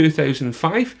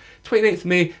 2005. 29th of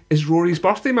May is Rory's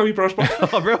birthday, my wee brother's birthday.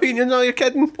 Oh, brilliant, you're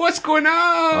kidding. What's going on?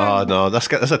 Oh, no, that's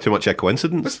a too much a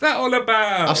coincidence. What's that all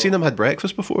about? I've seen him had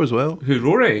breakfast before as well. Who,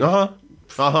 Rory? Uh-huh.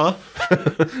 Uh-huh.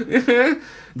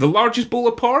 The largest bowl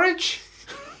of porridge?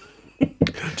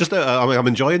 Just, I'm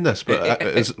enjoying this, but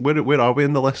where are we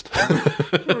in the list?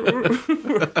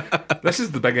 This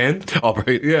is the big end. Oh,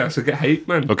 right. Yeah, so get hype,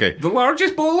 man. Okay. The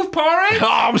largest bowl of porridge? Oh,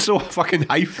 I'm so fucking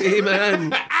hyphy,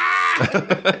 man.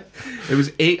 It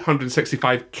was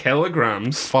 865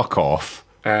 kilograms Fuck off.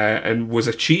 and was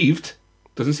achieved,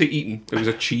 doesn't say eaten, it was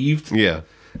achieved Yeah.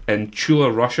 in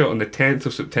Chula, Russia on the 10th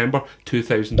of September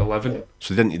 2011.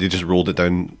 So they just rolled it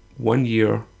down. 1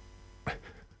 year,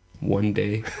 1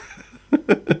 day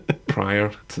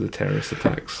prior to the terrorist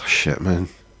attacks. Shit, man.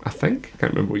 I think.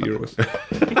 Can't remember what year it was.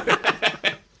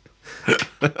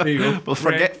 There you go. Well,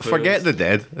 forget the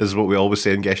dead, is what we always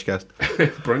say in Geshcast.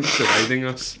 Brunch dividing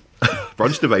us.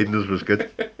 Brunch dividing us was good.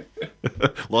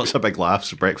 Lots of big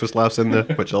laughs, breakfast laughs in there,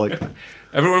 which I like.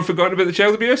 Everyone forgotten about the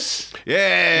child abuse? Yay!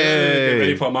 Get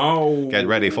ready for Mo. Get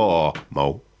ready for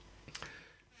Mo.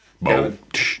 Gavin,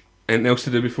 anything else to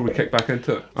do before we kick back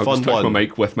into it? I'll Fun just touch one. my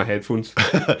mic with my headphones.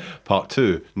 Part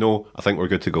 2. No, I think we're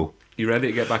good to go. You ready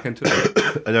to get back into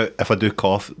it? And now, if I do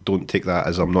cough, don't take that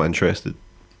as I'm not interested.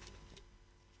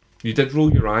 You did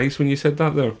roll your eyes when you said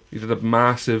that there. You did a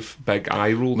massive big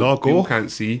eye roll that No, go. people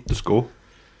can't see. Just go.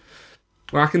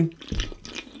 Well, I can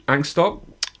stop.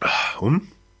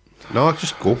 No,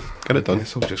 just go. Get it done.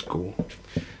 Yes, I'll just go.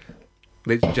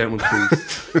 Ladies and gentlemen,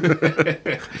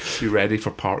 please be ready for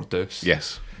part deuce.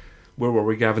 Yes. Where were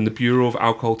we, Gavin? The Bureau of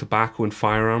Alcohol, Tobacco and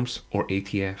Firearms, or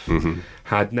ATF,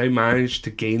 had now managed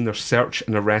to gain their search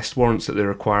and arrest warrants that they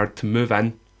required to move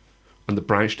in on the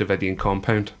Branch Davidian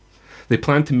compound. They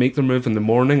planned to make their move in the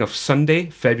morning of Sunday,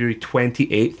 February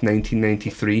 28th,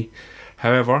 1993.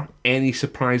 However, any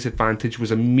surprise advantage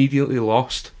was immediately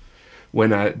lost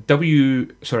when a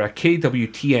KWTX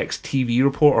TV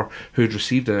reporter who had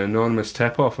received an anonymous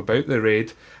tip-off about the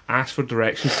raid asked for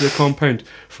directions to the compound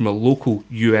from a local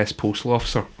US postal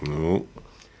officer. No.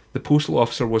 The postal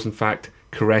officer was in fact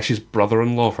Koresh's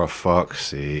brother-in-law, For fuck's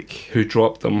sake. who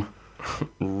dropped them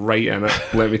right in it.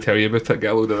 Let me tell you about it.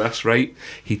 Get a load of this, right?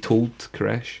 He told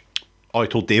Koresh. Oh, I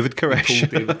told David Koresh.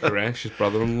 Told David Koresh, his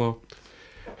brother-in-law.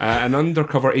 An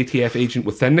undercover ATF agent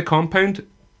within the compound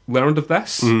learned of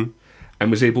this and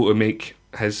was able to make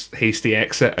his hasty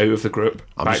exit out of the group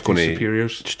I'm back just to going his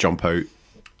superiors. to just jump out.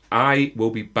 I will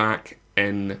be back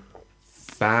in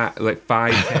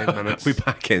 5-10 minutes. We're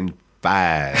back in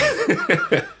bad.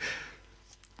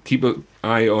 Keep an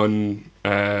eye on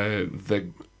the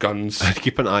guns.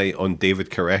 Keep an eye on David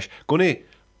Koresh. Going to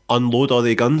unload all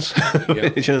the guns. Yeah,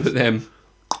 Any chance? put them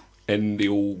in the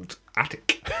old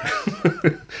attic.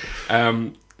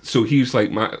 So he was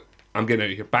like, I'm getting out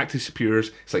of here. Back to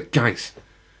superiors. It's like, guys,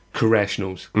 Koresh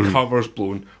knows. Cover's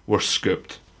blown. We're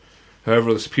scooped.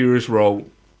 However, the superiors were all,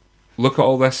 look at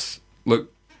all this.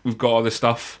 Look, we've got all this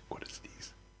stuff. I'm going to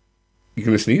sneeze. You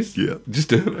gonna sneeze? Yeah. Just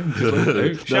do it. Just let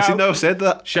it out. No, see, now I've said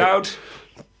that. Shout.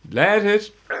 Let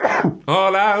it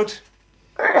all out.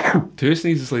 2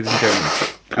 sneezes, ladies and gentlemen.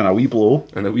 And a wee blow.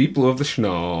 And a wee blow of the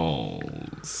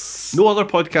schnoz. No other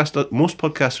podcast, most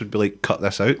podcasts would be like, cut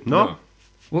this out. No.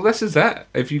 Well, this is it.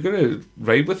 If you're going to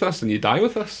ride with us, then you die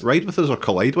with us. Ride with us or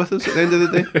collide with us at the end of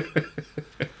the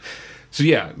day. So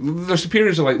yeah, their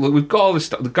superiors are like, look, we've got all this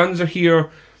stuff. The guns are here,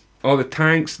 all the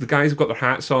tanks, the guys have got their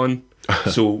hats on.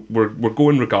 So we're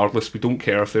going regardless. We don't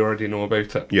care if they already know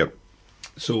about it. Yep.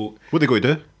 So What are they going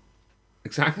to do?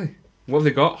 exactly. What have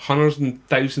they got? Hundreds and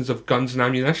thousands of guns and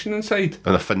ammunition inside.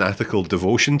 And a fanatical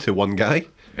devotion to one guy?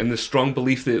 And the strong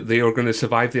belief that they are going to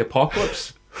survive the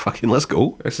apocalypse. Fucking let's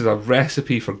go. This is a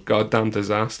recipe for goddamn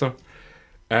disaster.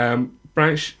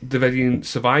 Branch Davidian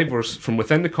survivors from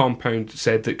within the compound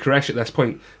said that Koresh at this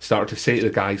point started to say to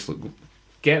the guys, look,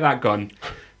 get that gun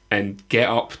and get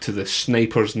up to the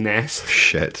sniper's nest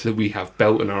Shit. that we have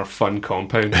built in our fun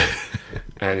compound.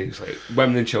 And he's like,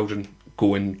 women and children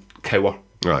go and cower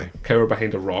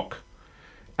behind a rock.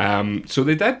 So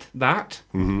they did that.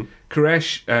 Mm-hmm.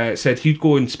 Koresh said he'd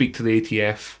go and speak to the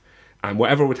ATF, and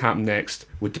whatever would happen next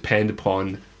would depend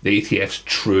upon the ATF's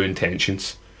true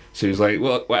intentions. So he was like,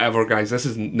 well, whatever, guys, this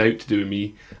isn't now to do with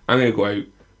me. I'm going to go out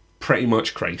pretty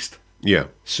much Christ. Yeah.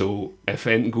 So if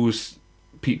anything goes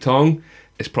Pete Tong,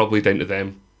 it's probably down to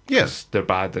them. Yes. They're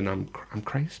bad, and I'm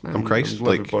Christ, man. I'm Christ, I'm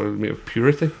like made of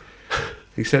purity.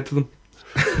 He said to them.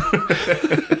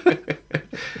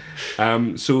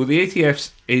 So the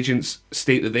ATF's agents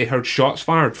state that they heard shots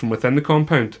fired from within the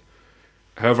compound.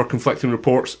 However, conflicting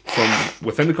reports from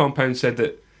within the compound said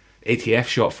that ATF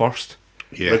shot first.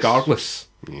 Yes. Regardless.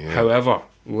 Yeah. However,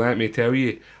 let me tell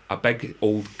you, a big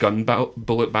old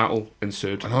bullet battle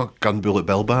ensued. Oh, gun bullet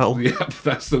bill battle. Yep,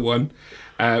 that's the one.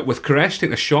 With Koresh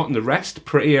taking a shot in the wrist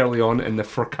pretty early on in the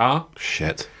fracas.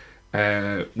 Shit.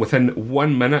 Within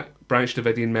 1 minute, Branch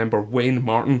Davidian member Wayne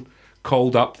Martin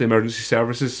called up the emergency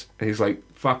services, and he's like,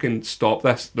 fucking stop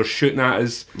this. They're shooting at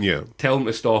us. Yeah. Tell them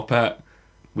to stop it.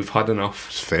 We've had enough.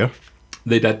 It's fair.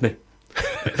 They didn't.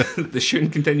 The shooting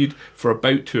continued for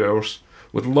about 2 hours,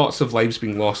 with lots of lives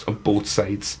being lost on both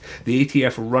sides. The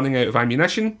ATF were running out of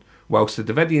ammunition, whilst the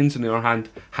Davidians, on the other hand,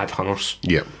 had hunters.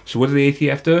 Yeah. So what did the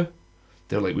ATF do?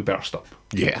 They're like, we better stop.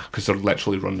 Yeah. Because they're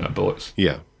literally running out of bullets.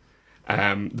 Yeah.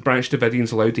 The Branch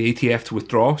Davidians allowed the ATF to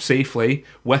withdraw safely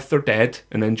with their dead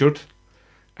and injured.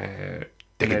 Whilst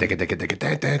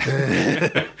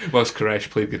Koresh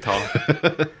played guitar.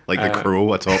 Like the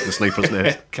crow atop the sniper's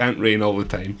nest. Can't rain all the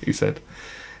time, he said.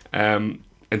 And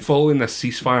following this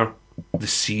ceasefire, the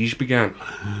siege began.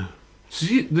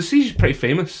 The siege is pretty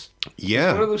famous. Yeah.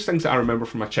 It's one of those things that I remember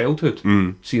from my childhood.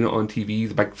 Seeing it on TV,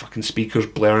 the big fucking speakers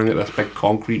blaring at this big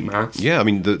concrete mass. Yeah, I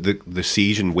mean, the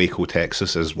siege in Waco,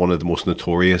 Texas is one of the most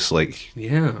notorious,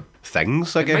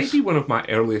 things, I guess. It might be one of my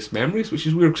earliest memories, which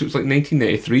is weird because it was like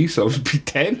 1993, so I would be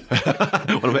 10.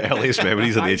 One of my earliest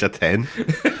memories at the age of 10.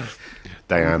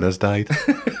 Diana's died.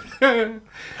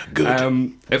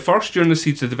 Good. At first, during the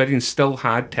siege, the Davidians still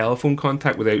had telephone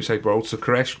contact with the outside world, so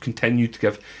Koresh continued to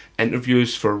give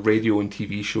interviews for radio and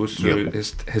TV shows through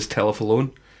his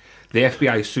telephone. The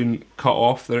FBI soon cut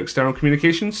off their external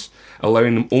communications,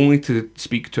 allowing them only to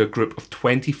speak to a group of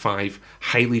 25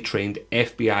 highly trained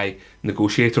FBI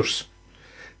negotiators.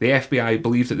 The FBI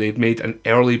believed that they had made an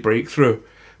early breakthrough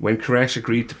when Koresh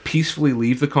agreed to peacefully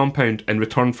leave the compound in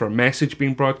return for a message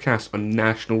being broadcast on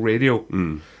national radio.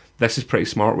 This is pretty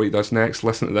smart what he does next.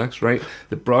 Listen to this, right?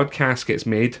 The broadcast gets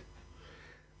made,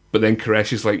 but then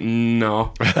Koresh is like,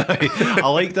 no. I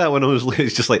like that when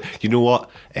it's just like, you know what?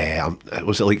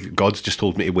 Was it like God's just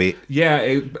told me to wait?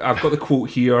 Yeah, I've got the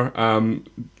quote here.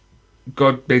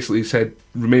 God basically said,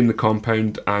 remain in the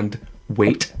compound and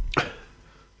wait.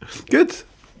 Good.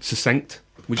 Succinct.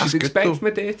 Which That's you'd good, expect though. from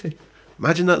a deity.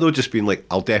 Imagine that though, just being like,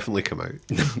 I'll definitely come out.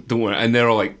 Don't worry. And they're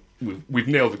all like, we've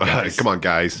nailed it, guys. Come on,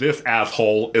 guys. This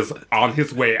asshole is on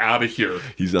his way out of here.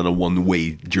 He's on a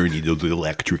one-way journey to the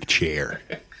electric chair.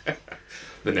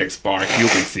 The next bar he'll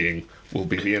be seeing will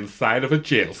be the inside of a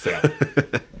jail cell.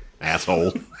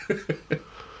 Asshole.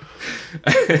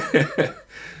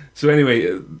 So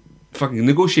anyway, fucking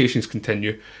negotiations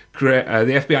continue. The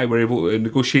FBI were able to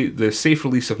negotiate the safe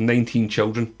release of 19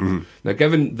 children. Now,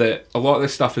 given that a lot of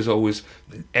this stuff is always,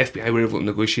 the FBI were able to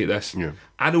negotiate this,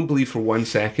 I don't believe for 1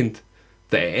 second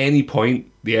that at any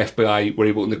point the FBI were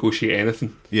able to negotiate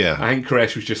anything. Yeah. I think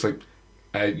Koresh was just like,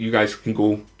 you guys can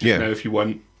go just now if you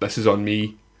want. This is on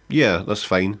me. Yeah, that's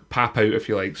fine. Pap out if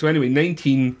you like. So anyway,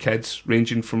 19 kids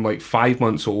ranging from like 5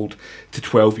 months old to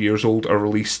 12 years old are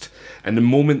released. And the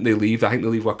moment they leave, I think they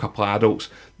leave with a couple of adults,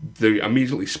 they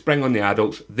immediately spring on the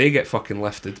adults, they get fucking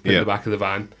lifted in the back of the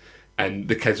van, and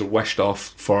the kids are wished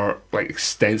off for like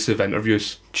extensive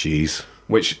interviews. Jeez.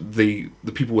 Which the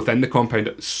people within the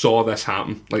compound saw this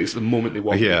happen. Like, it's the moment they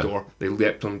walked in the door, they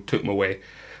leapt and took them away.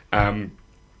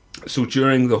 So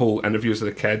during the whole interviews of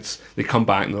the kids, they come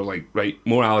back and they're like, right,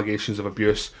 more allegations of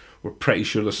abuse. We're pretty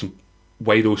sure there's some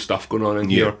wido stuff going on in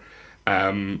here.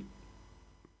 Can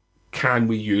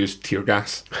we use tear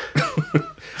gas?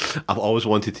 I've always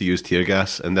wanted to use tear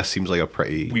gas, and this seems like a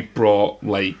pretty... We brought,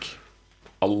 like,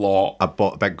 a lot. I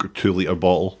bought a big 2-litre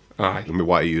bottle. Aye. And we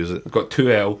want to use it. I've got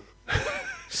 2L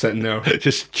sitting there.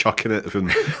 Just chucking it from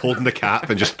holding the cap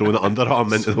and just throwing it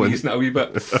underarm into the wind. Using it a wee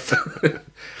bit.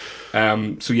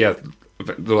 So yeah,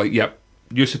 they're like, yep,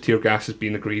 use of tear gas has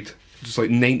been agreed. Just like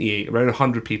 98, around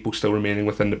 100 people still remaining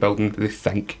within the building, they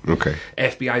think. Okay.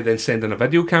 FBI then send in a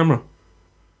video camera.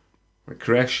 Like,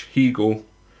 Koresh, here you go.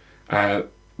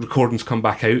 recordings come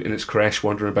back out, and it's Koresh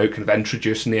wandering about, kind of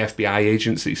introducing the FBI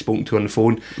agents that he's spoken to on the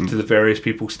phone to the various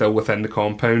people still within the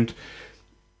compound.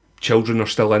 Children are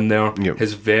still in there. Yep.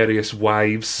 His various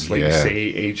wives, like you say,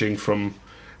 aging from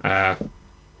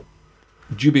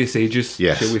dubious ages,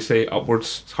 Yes. shall we say,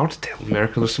 upwards. It's hard to tell in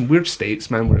America. There's some weird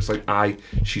states, man, where it's like, aye,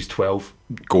 she's 12.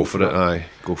 Go for it, aye.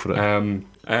 Go for it.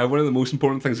 One of the most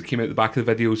important things that came out the back of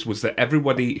the videos was that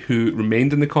everybody who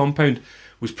remained in the compound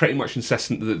was pretty much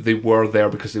insistent that they were there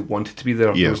because they wanted to be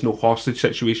there. Yeah. There was no hostage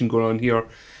situation going on here.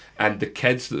 And the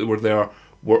kids that were there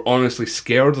were honestly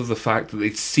scared of the fact that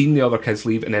they'd seen the other kids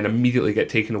leave and then immediately get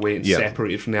taken away and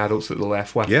separated from the adults that they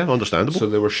left with. Yeah, understandable. So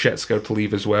they were shit scared to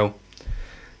leave as well.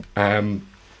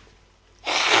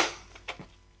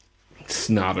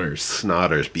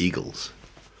 Snatters, beagles.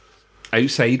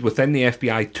 Outside, within the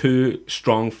FBI, two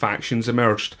strong factions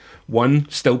emerged. One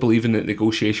still believing that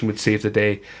negotiation would save the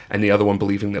day, and the other one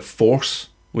believing that force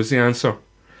was the answer.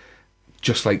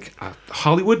 Just like a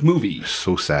Hollywood movie.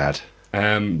 So sad.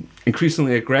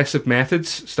 Increasingly aggressive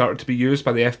methods started to be used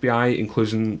by the FBI,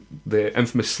 including the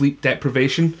infamous sleep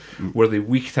deprivation, where they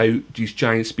weaked out these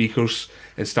giant speakers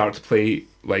and started to play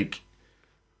like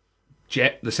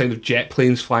the sound of jet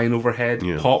planes flying overhead,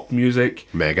 pop music,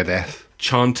 Megadeth,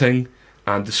 chanting,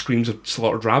 and the screams of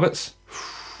slaughtered rabbits.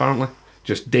 Apparently,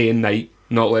 just day and night,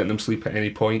 not letting them sleep at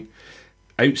any point.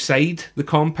 Outside the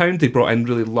compound, they brought in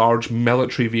really large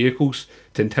military vehicles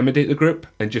to intimidate the group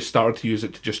and just started to use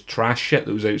it to just trash shit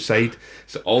that was outside.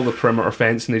 So all the perimeter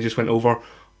fencing, they just went over.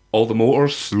 All the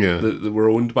motors that were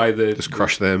owned by the... Just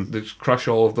crush them. They just crush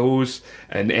all of those.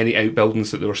 And any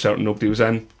outbuildings that they were certain nobody was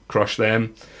in, crush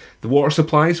them. The water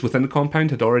supplies within the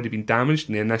compound had already been damaged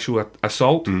in the initial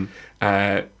assault. And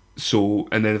then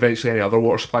eventually any other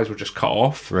water supplies were just cut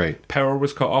off. Right. Power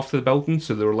was cut off to the building,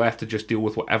 so they were left to just deal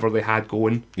with whatever they had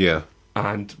going. Yeah.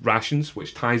 And rations,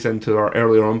 which ties into our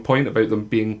earlier on point about them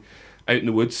being out in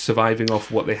the woods, surviving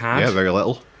off what they had. Yeah, very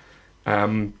little.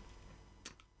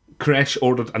 Koresh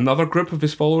ordered another group of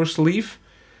his followers to leave.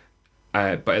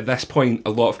 But at this point, a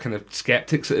lot of kind of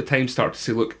skeptics at the time started to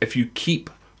say, look, if you keep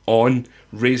on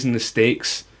raising the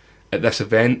stakes at this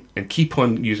event and keep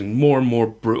on using more and more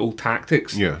brutal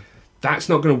tactics, that's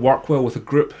not going to work well with a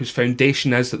group whose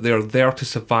foundation is that they're there to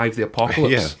survive the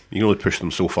apocalypse. Yeah, you can only push them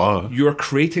so far. You're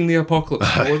creating the apocalypse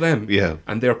for them. Yeah.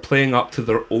 And they're playing up to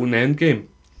their own endgame.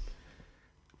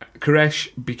 Koresh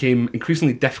became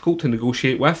increasingly difficult to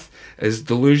negotiate with as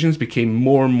delusions became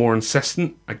more and more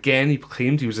insistent. Again, he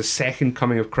claimed he was the second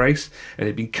coming of Christ and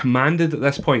had been commanded at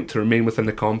this point to remain within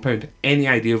the compound. Any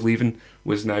idea of leaving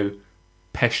was now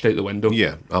pished out the window.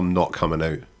 Yeah, I'm not coming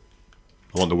out.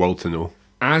 I want the world to know.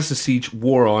 As the siege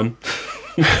wore on,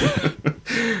 the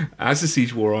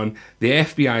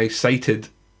FBI cited...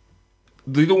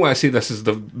 They don't want to say this is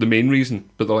the main reason,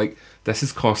 but they're like, this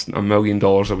is costing $1 million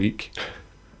a week.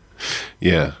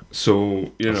 Yeah.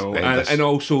 So, you know, and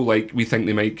also, like, we think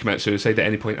they might commit suicide at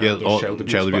any point. Yeah, child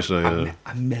abuse.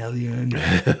 $1 million.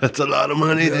 That's a lot of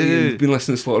money, You've dude. been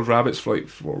listening to Slaughtered Rabbits for like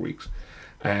 4 weeks.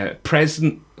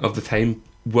 President of the time,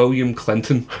 William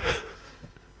Clinton,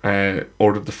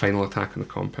 ordered the final attack on the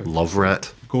compound. Love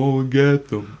rat. Go and get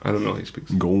them. I don't know how he speaks.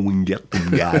 Go and get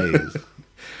them, guys.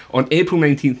 On April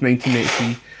 19th,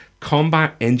 1993,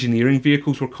 combat engineering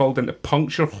vehicles were called in to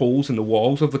puncture holes in the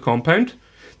walls of the compound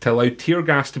to allow tear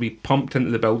gas to be pumped into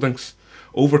the buildings.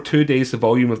 Over 2 days, the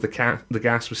volume of the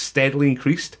gas was steadily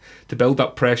increased to build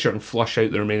up pressure and flush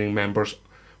out the remaining members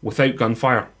without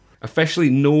gunfire. Officially,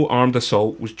 no armed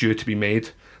assault was due to be made.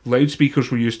 Loudspeakers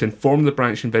were used to inform the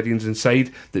Branch Davidians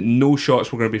inside that no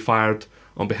shots were going to be fired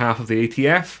on behalf of the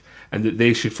ATF and that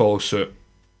they should follow suit.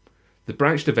 The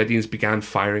Branch Davidians began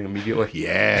firing immediately.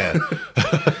 Yeah.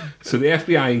 So the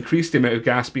FBI increased the amount of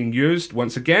gas being used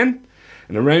once again,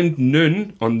 and around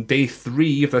noon on day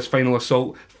 3 of this final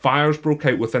assault, fires broke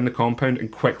out within the compound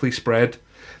and quickly spread.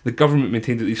 The government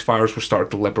maintained that these fires were started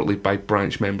deliberately by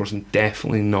branch members and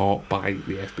definitely not by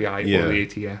the FBI or the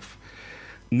ATF.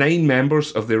 9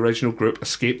 members of the original group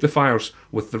escaped the fires,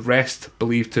 with the rest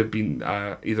believed to have been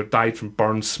either died from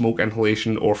burns, smoke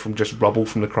inhalation, or from just rubble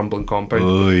from the crumbling compound.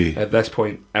 Oy. At this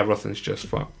point, everything's just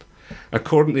fucked.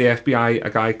 According to the FBI, a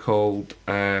guy called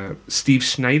Steve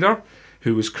Schneider,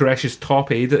 who was Koresh's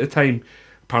top aide at the time,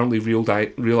 apparently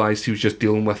realised he was just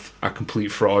dealing with a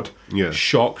complete fraud,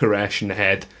 shot Koresh in the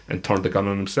head and turned the gun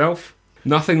on himself.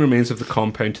 Nothing remains of the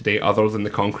compound today other than the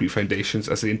concrete foundations,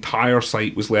 as the entire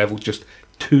site was levelled just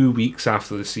 2 weeks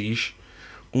after the siege.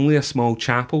 Only a small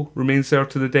chapel remains there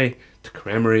to the day to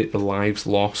commemorate the lives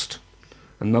lost.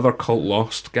 Another cult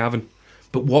lost, Gavin.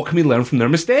 But what can we learn from their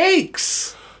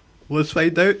mistakes? Let's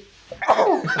find out.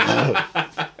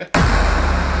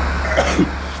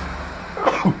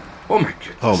 Oh my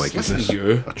goodness. Oh my Listen goodness. to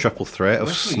you. A triple threat of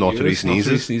Listen to you. snottery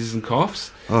sneezes. Sneezes and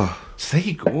coughs. Oh, So there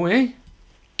you go, eh?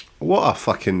 what a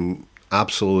fucking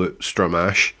absolute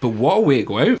stramash. But what a way to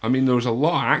go out. I mean, there was a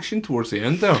lot of action towards the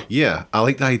end there. Yeah, I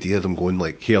like the idea of them going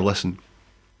like, here, listen,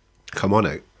 come on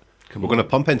out. We're going to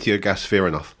pump into your gas, fair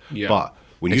enough. Yeah. But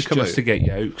when It's you come just out, to get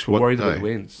you out because we're worried about the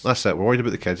wins. That's it. We're worried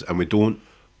about the kids, and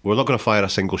we're not going to fire a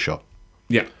single shot.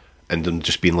 Yeah. And them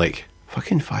just being like,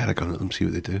 fucking fire a gun at them, see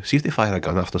what they do. See if they fire a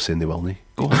gun after saying they will,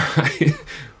 go on.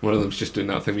 One of them's just doing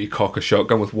that thing where you cock a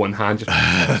shotgun with one hand, just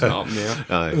toss it up in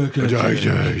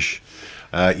the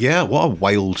air. Yeah, what a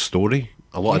wild story.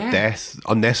 A lot Yeah. of death,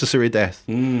 unnecessary death.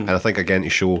 And I think, again, to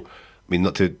show, I mean,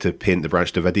 not to paint the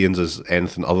Branch Davidians as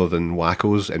anything other than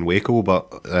wackos in Waco, but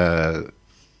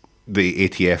the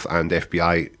ATF and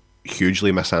FBI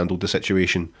hugely mishandled the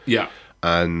situation Yeah.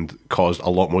 and caused a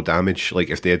lot more damage. Like,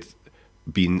 if they had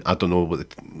been, I don't know,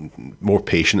 more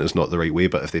patient is not the right way,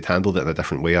 but if they'd handled it in a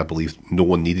different way, I believe no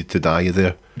one needed to die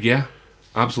there. Yeah.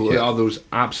 Absolutely. Yeah. Oh, there was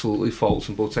absolutely faults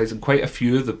on both sides. And quite a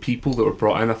few of the people that were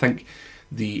brought in, I think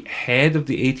the head of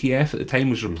the ATF at the time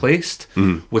was replaced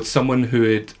with someone who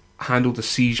had handled a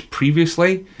siege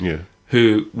previously, Yeah.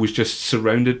 who was just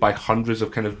surrounded by hundreds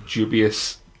of kind of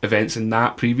dubious events in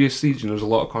that previous siege, and there was a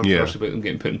lot of controversy about them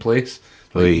getting put in place.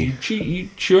 Like, Oy. you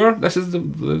sure this is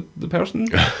the person?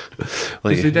 Because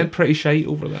Like, they did pretty shite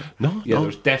over that. No, Yeah, no.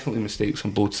 there's definitely mistakes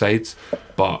on both sides,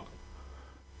 but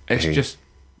it's Hey. just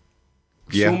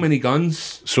Yeah. so many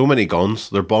guns. so many guns.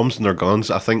 They're bombs and they're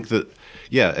guns. I think that,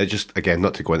 yeah, it just, again,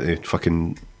 not to go into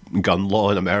fucking gun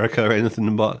law in America or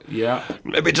anything, but Yeah.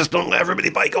 maybe just don't let everybody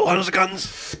buy guns of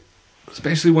guns.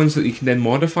 Especially ones that you can then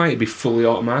modify to be fully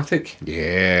automatic.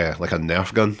 Yeah, like a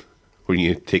Nerf gun, where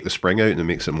you take the spring out and it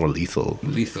makes it more lethal.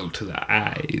 Lethal to the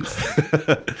eyes.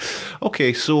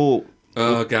 Okay, so,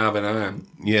 Oh, Gavin, I'm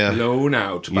yeah, blown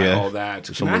out by Yeah. all that.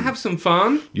 Can I Someone- have some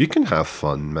fun? you can have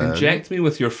fun, man. Inject me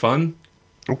with your fun.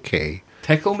 Okay.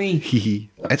 Tickle me. Hee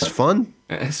It's fun.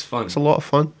 It's fun. It's a lot of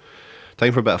fun.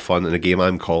 Time for a bit of fun in a game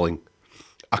I'm calling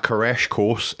A Koresh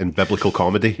Course in Biblical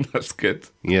Comedy. That's good.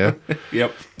 Yeah.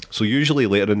 Yep. So usually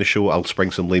later in the show, I'll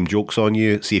spring some lame jokes on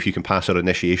you, see if you can pass our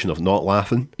initiation of not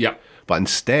laughing. Yep. But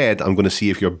instead, I'm going to see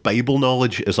if your Bible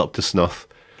knowledge is up to snuff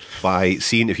by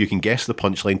seeing if you can guess the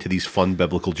punchline to these fun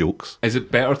biblical jokes. Is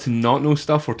it better to not know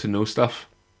stuff or to know stuff?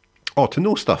 Oh, to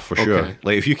know stuff for sure. Okay.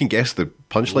 Like if you can guess the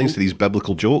punchlines to these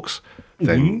biblical jokes,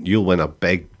 then you'll win a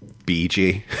big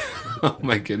BJ. Oh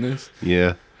my goodness.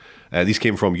 Yeah. These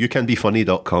came from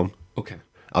youcanbefunny.com. Okay.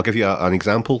 I'll give you an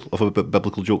example of a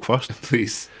biblical joke first.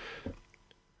 Please.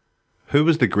 Who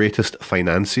was the greatest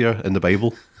financier in the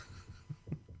Bible?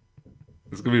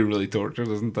 It's going to be really tortured,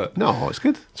 isn't it? No, it's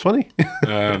good. It's funny.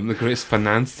 The greatest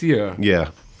financier.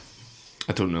 Yeah.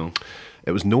 I don't know.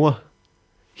 It was Noah.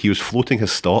 He was floating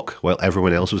his stock while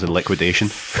everyone else was in liquidation.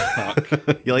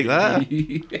 You like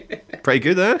that? Pretty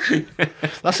good, eh?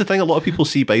 That's the thing. A lot of people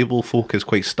see Bible folk as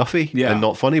quite stuffy Yeah. and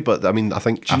not funny, but I mean, I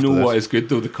think Do you know what is good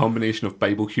though? The combination of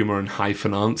Bible humour and high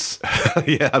finance.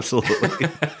 Yeah, absolutely.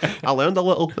 I learned a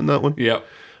little in that one. Yep.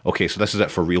 Okay, so this is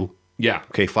it for real. Yeah.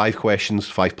 Okay, 5 questions,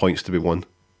 5 points to be won.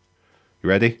 You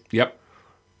ready? Yep.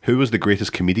 Who was the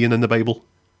greatest comedian in the Bible?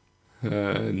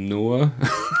 Noah.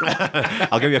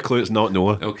 I'll give you a clue. It's not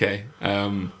Noah. Okay.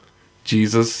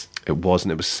 Jesus. It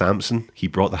wasn't. It was Samson. He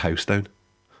brought the house down.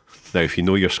 Now, if you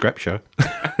know your scripture, Which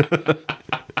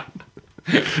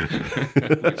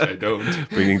I don't.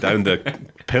 bringing down the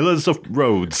pillars of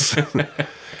roads.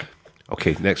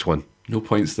 Okay, next one. No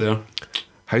points there.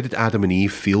 How did Adam and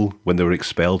Eve feel when they were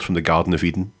expelled from the Garden of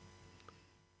Eden?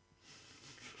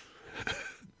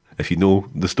 If you know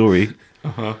the story.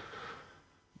 Uh-huh.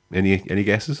 Any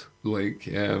guesses? Like,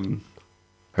 How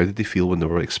did they feel when they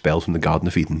were expelled from the Garden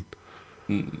of Eden?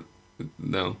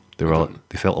 no.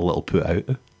 They felt a little put out.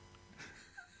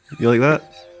 You like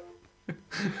that?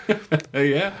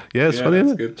 Yeah. Yeah, it's funny, that's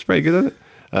isn't it? good. It's pretty good, isn't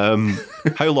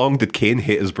it? How long did Cain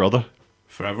hate his brother?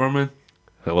 Forever, man.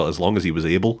 Well, as long as he was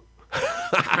able.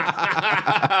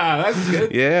 That's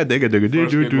good. Yeah, digga digga do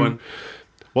First do good do. one.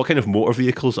 What kind of motor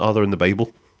vehicles are there in the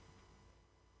Bible?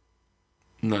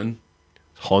 None.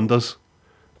 Hondas,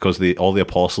 because all the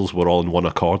apostles were all in one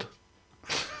accord.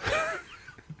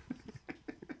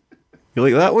 You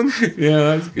like that one? Yeah,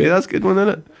 that's good. Yeah, that's a good one,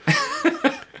 isn't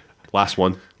it? Last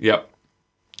one. Yep.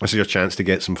 This is your chance to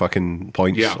get some fucking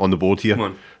points Yeah. on the board here. Come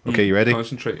on. Okay, you ready?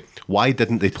 Concentrate. Why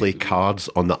didn't they play cards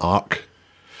on the ark?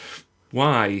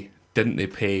 Why didn't they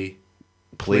play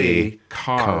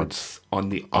cards on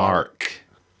the ark?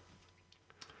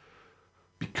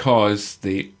 Because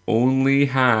they only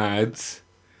had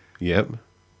Yep.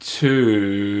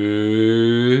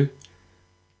 2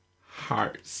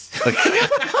 hearts.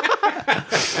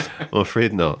 I'm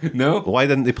afraid not. No? Why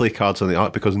didn't they play cards on the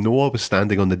ark? Because Noah was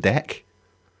standing on the deck.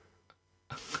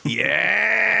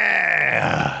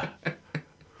 Yeah!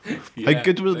 How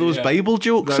good were those Bible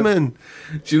jokes, man?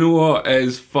 Do you know what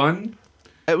is fun?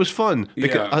 It was fun.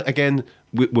 Because, Yeah. again,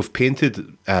 we've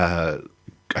painted, I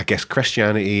guess,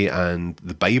 Christianity and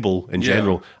the Bible in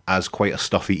general as quite a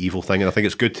stuffy, evil thing. And I think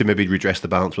it's good to maybe redress the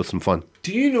balance with some fun.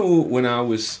 Do you know when I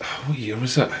was, what year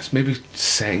was it? It's maybe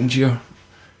second year.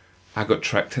 I got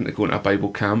tricked into going to a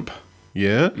Bible camp.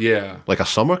 Yeah? Yeah. Like a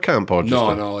summer camp or just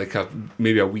No, like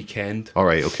maybe a weekend. All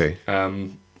right, okay.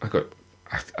 I'd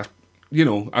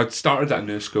started at a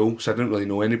new school, so I didn't really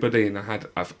know anybody, and I had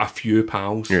a few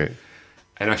pals. Right.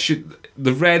 And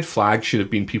the red flag should have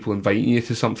been people inviting you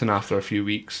to something after a few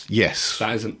weeks. Yes.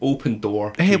 That is an open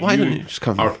door. Hey, to why don't you just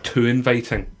come? Are too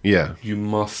inviting. Yeah. You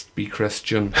must be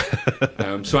Christian.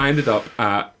 So I ended up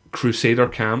at Crusader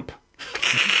Camp.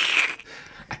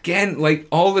 Again, like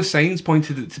all the signs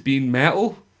pointed it to being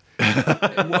metal.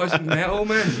 It wasn't metal,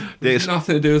 man. There's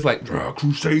nothing to do with like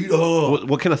Crusader.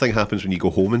 What kind of thing happens when you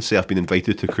go home and say, I've been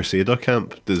invited to Crusader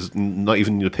camp? Does not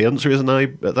even your parents raise an eye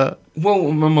at that?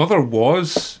 Well, my mother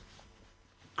was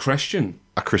Christian.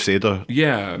 A Crusader?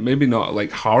 Yeah, maybe not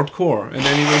like hardcore in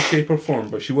any way, shape, or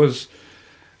form, but she was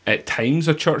at times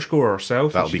a churchgoer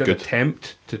herself. That'll she be did good.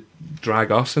 attempt to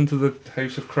drag us into the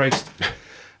house of Christ.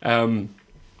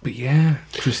 But yeah,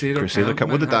 Crusader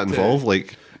camp. What did that involve?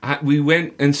 Like, we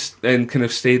went and kind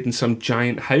of stayed in some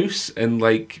giant house in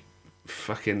like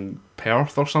fucking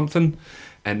Perth or something.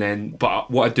 And then,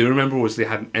 but what I do remember was they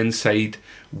had an inside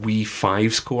Wii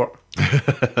Fives court.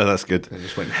 that's good. I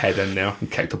just went head in there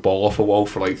and kicked a ball off a wall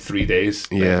for like 3 days.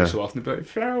 Yeah. Every so often they'd be like,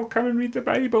 Phil, come and read the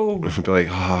Bible. Be like,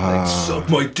 Suck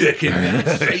my dick in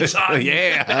Satan.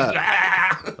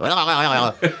 yeah.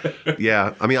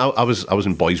 Yeah. I mean, I was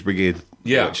in Boys Brigade,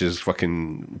 which is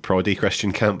fucking proddy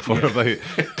Christian camp for about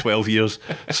 12 years.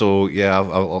 So yeah,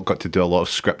 I've got to do a lot of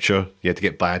scripture. You had to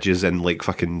get badges and like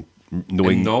fucking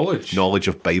knowing knowledge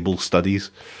of Bible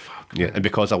studies. Yeah, and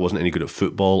because I wasn't any good at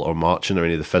football or marching or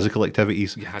any of the physical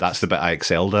activities, that's the bit I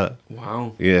excelled at.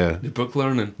 Wow. Yeah. The book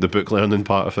learning. The book learning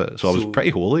part of it. So I was pretty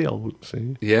holy, I would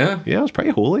say. Yeah? Yeah, I was pretty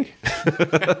holy.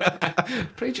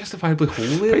 Pretty justifiably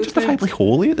holy Pretty justifiably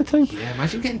holy at the time. Yeah,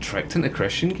 imagine getting tricked into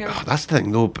Christian camp. Oh, that's the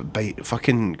thing, though. By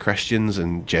fucking Christians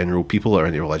in general, people that are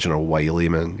into religion are wily,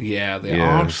 man. Yeah, they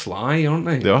are sly, aren't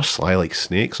they? They are sly like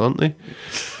snakes, aren't they?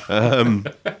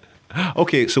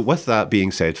 Okay, so with that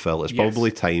being said, Phil, it's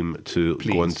probably time to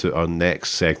go into our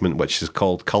next segment, which is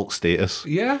called Cult Status.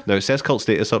 Yeah. Now, it says Cult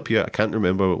Status up here. I can't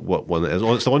remember what one it is.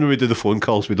 Oh, it's the one where we do the phone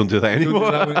calls. We don't do that anymore.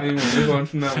 Don't do that anymore. Move on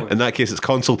from that one. In that case, it's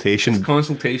consultation. It's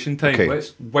consultation time. Okay.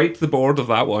 Let's wipe the board of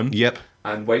that one. Yep.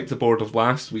 And wipe the board of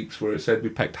last week's where it said we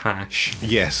picked hash.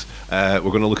 Yes. We're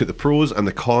going to look at the pros and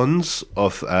the cons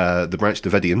of the Branch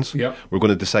Davidians. Yep. We're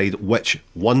going to decide which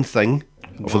one thing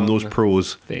from those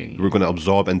pros we're going to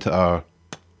absorb into our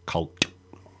cult.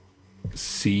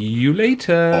 See you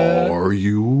later. Are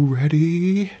you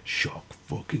ready? Shock,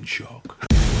 fucking shock.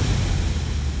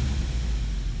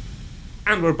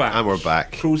 And we're back. And we're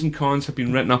back. Pros and cons have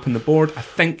been written up on the board. I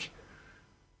think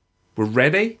we're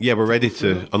ready. Yeah, we're ready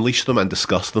to unleash them and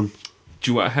discuss them. Do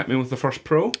you want to hit me with the first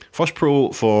pro? First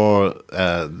pro for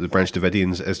the Branch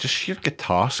Davidians is just sheer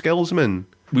guitar skills, man.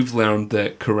 We've learned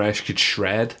that Koresh could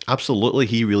shred. Absolutely,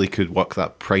 he really could work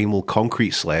that primal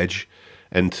concrete sledge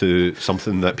into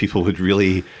something that people would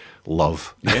really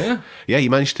love. Yeah. Yeah, he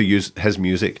managed to use his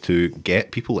music to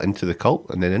get people into the cult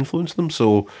and then influence them.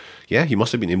 So, yeah, he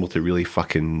must have been able to really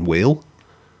fucking wail.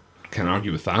 Can't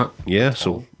argue with that. Yeah,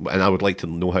 so, and I would like to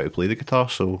know how to play the guitar,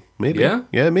 so maybe. Yeah?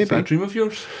 Yeah, maybe. Is that a dream of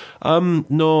yours?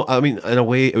 No, I mean, in a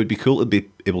way, it would be cool to be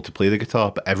able to play the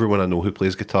guitar, but everyone I know who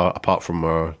plays guitar, apart from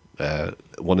our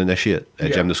one initiate,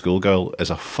 Jim the Schoolgirl, is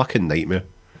a fucking nightmare.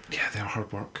 Yeah, they're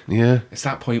hard work. Yeah. It's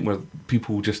that point where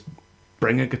people just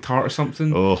bring a guitar or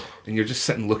something, and you're just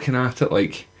sitting looking at it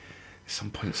like, at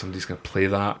some point somebody's going to play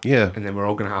that. Yeah. And then we're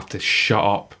all going to have to shut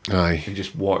up Aye. and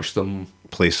just watch them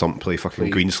Play fucking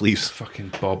Greensleeves.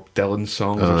 fucking Bob Dylan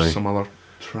songs or some other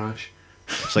trash.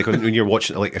 It's like when you're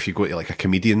watching, like, if you go to like a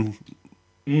comedian,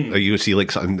 or you see like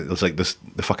something, it's like this,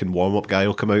 the fucking warm up guy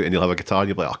will come out and he'll have a guitar and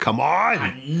you'll be like, oh, come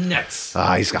on! Nuts!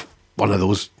 He's got one of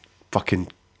those fucking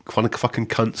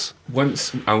cunts.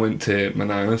 Once I went to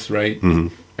Manaus, right?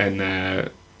 Mm-hmm. And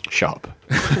Shut up.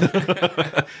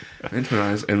 I went to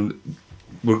Manaus and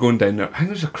we're going down there. I think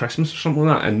there's a Christmas or something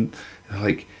like that, and they're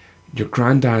like, your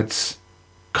granddad's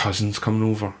cousin's coming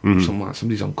over, or something like that,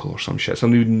 somebody's uncle or some shit,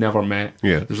 somebody we'd never met.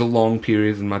 Yeah. There's a long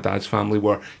period in my dad's family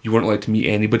where you weren't allowed to meet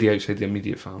anybody outside the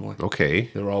immediate family. Okay.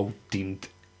 They were all deemed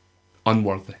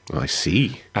unworthy. I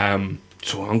see.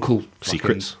 So Uncle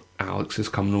Secrets. fucking Alex is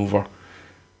coming over,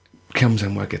 comes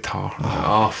in with a guitar. I'm like,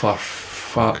 oh, for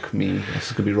fuck me, this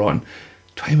is going to be rotten.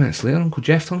 20 minutes later, Uncle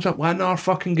Jeff turns up with another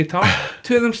fucking guitar.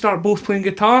 Two of them start both playing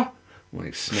guitar. I'm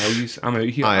like, smell yous, I'm out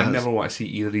here. I never want to see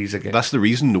either of these again. That's the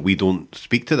reason that we don't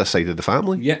speak to this side of the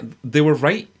family. Yeah, they were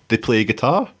right. They play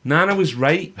guitar. Nana was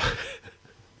right.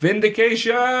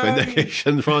 Vindication!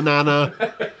 Vindication from Nana.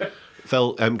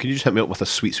 Phil, can you just hit me up with a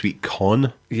sweet, sweet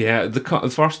con? Yeah, the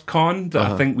first con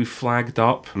that I think we flagged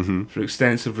up for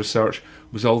extensive research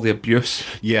was all the abuse.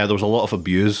 Yeah, there was a lot of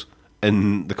abuse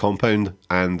in the compound,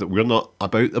 and we're not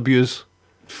about abuse.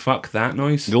 Fuck that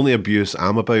noise. The only abuse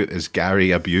I'm about is Gary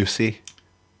Abusey.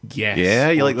 Yes. Yeah,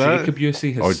 you like that? Jake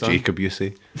Abusey, his Or son. Jake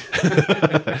Abusey.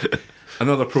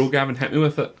 Another pro, Gavin, hit me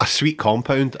with it. A sweet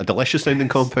compound, a delicious sounding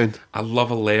compound. I love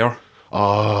a lair.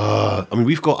 I mean,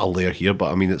 we've got a lair here,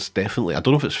 but I mean, it's definitely, I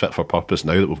don't know if it's fit for purpose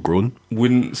now that we've grown.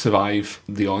 Wouldn't survive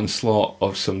the onslaught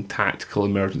of some tactical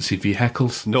emergency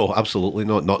vehicles. No, absolutely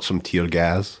not. Not some tear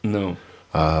gas. No.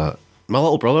 My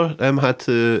little brother had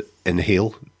to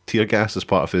inhale tear gas as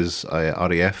part of his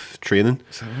RAF training.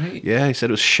 Is that right? Yeah, he said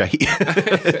it was shite.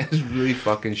 It's really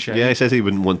fucking shit. Yeah, he says he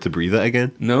wouldn't want to breathe it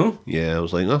again. No? Yeah, I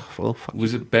was like, oh, well, fuck.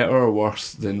 Was it better or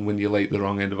worse than when you light the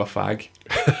wrong end of a fag?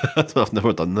 I've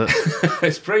never done that.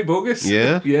 It's pretty bogus.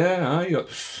 Yeah? Yeah, aye.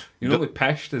 You're not like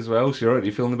pissed as well, so you're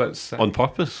already feeling about sick. On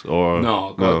purpose? Or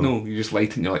No, God, no. You just light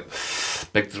it and you're like,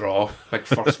 big draw, big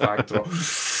first fag draw.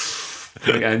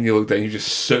 And you look down, you just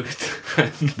soaked.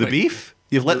 The beef?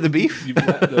 You've lit the beef? You've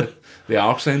lit the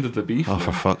arse end of the beef. Oh,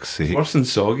 for fuck's sake. Worse than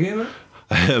soggy, isn't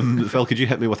it? Phil, could you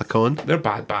hit me with a con? They're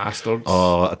bad bastards.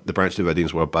 Oh, the Branch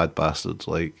Davidians were bad bastards.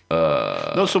 Like,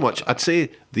 not so much. I'd say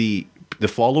the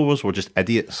followers were just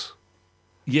idiots.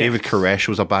 Yes. David Koresh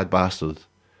was a bad bastard.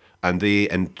 And they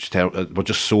were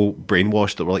just so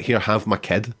brainwashed that we're like, here, have my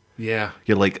kid. Yeah.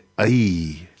 You're like,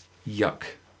 aye. Yuck.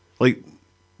 Like,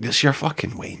 it's your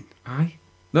fucking Wayne. Aye.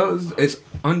 No, it's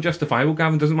unjustifiable,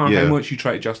 Gavin. Doesn't matter Yeah. how much you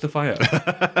try to justify it.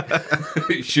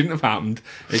 It shouldn't have happened.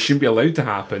 It shouldn't be allowed to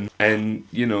happen. And,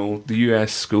 you know, the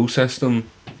US school system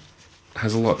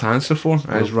has a lot to answer for.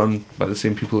 And it's run by the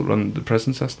same people that run the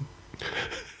prison system.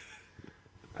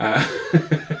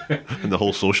 And the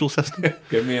whole social system.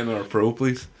 Give me another pro,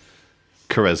 please.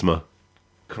 Charisma.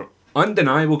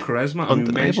 Undeniable charisma. I mean, we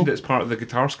Undeniable. mentioned it's part of the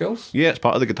guitar skills. Yeah, it's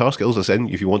part of the guitar skills. It's in.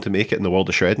 If you want to make it in the world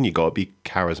of shredding, you got to be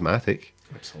charismatic.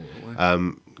 Absolutely.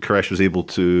 Koresh was able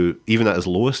to, even at his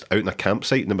lowest, out in a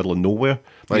campsite in the middle of nowhere,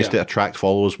 managed Yeah. to attract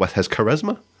followers with his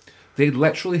charisma. They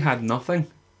literally had nothing.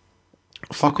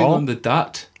 Fuck Sleeping all. on the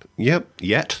dut Yep,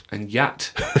 yet. and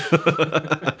yet.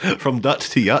 From dut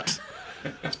to yut.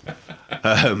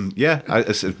 Yeah,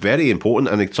 it's very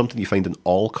important, and it's something you find in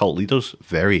all cult leaders.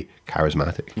 Very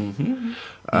charismatic.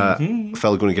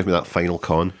 Phil, going to give me that final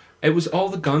con. It was all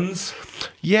the guns.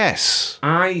 Yes.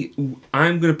 I'm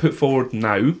going to put forward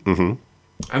now.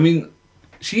 I mean,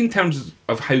 see, in terms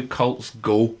of how cults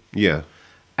go, Yeah.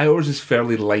 ours is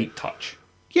fairly light touch.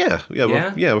 Yeah.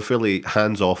 Yeah? We're fairly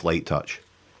hands-off, light touch.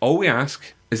 All we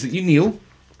ask is that you kneel,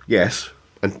 Yes.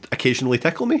 And occasionally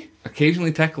tickle me.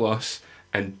 occasionally tickle us,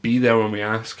 and be there when we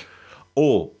ask.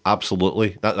 Oh,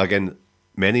 absolutely. That again,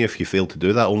 many of you failed to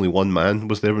do that. Only one man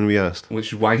was there when we asked.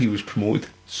 Which is why he was promoted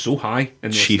so high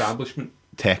in the Chief. establishment.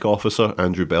 Tech officer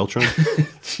Andrew Beltran.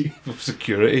 Chief of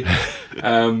security.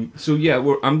 So yeah,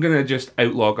 I'm going to just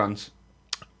outlaw guns.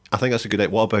 I think that's a good idea.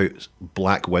 What about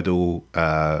Black Widow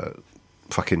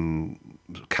fucking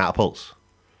catapults?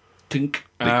 Tink.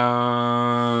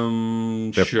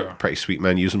 They're Sure. pretty sweet,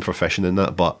 man. Use them for fishing and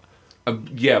that, but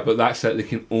Yeah, but that's it. They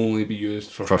can only be used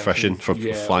for fishing, for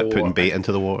Yeah, putting or bait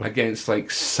into the water. against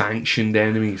like sanctioned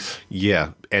enemies. Yeah,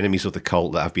 enemies of the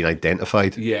cult that have been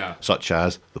identified. Yeah, Such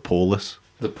as the Polis,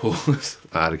 the Poles.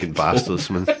 arrogant bastards,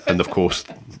 man. And of course,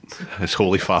 his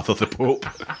Holy Father, the Pope.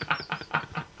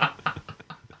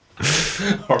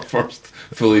 Our first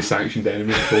fully sanctioned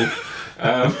enemy, the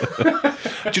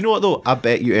Pope. Do you know what, though? I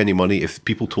bet you any money if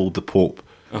people told the Pope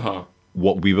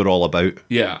what we were all about,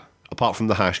 Yeah, apart from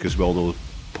the hash, because we all know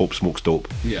Pope smokes dope,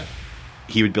 yeah,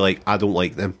 he would be like, I don't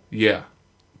like them yeah.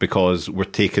 because we're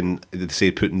taking, they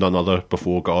say, put none other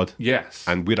before God. Yes.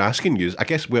 And we're asking you, I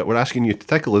guess we're asking you to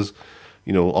tickle us,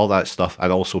 you know, all that stuff,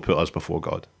 and also put us before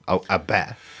God. I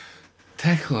bet.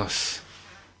 Tickle us.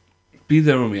 Be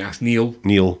there when we ask. Kneel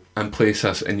Neil, and place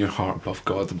us in your heart above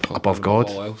God and above God.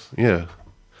 all else. Yeah.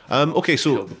 Okay,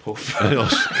 Kill so. the Pope.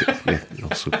 Yeah,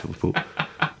 also kill the Pope.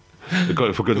 We're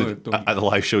going Don't- at the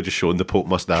live show just showing the Pope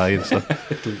must die and stuff.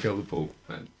 Don't kill the Pope,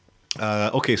 man.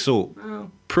 Okay, so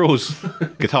pros,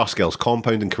 guitar skills,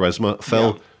 compound and charisma.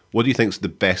 Phil, Yeah. What do you think's the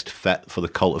best fit for the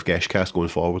cult of Geshcast going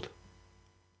forward?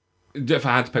 If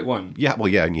I had to pick one, Yeah, well,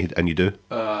 yeah, and you do.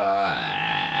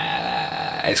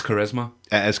 it's charisma.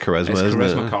 It is charisma, It's isn't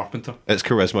charisma it? Carpenter. It's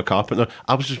charisma carpenter.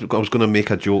 I was going to make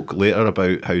a joke later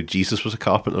about how Jesus was a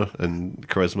carpenter and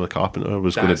charisma carpenter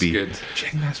was going to That's be. good. Do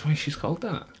you think that's why she's called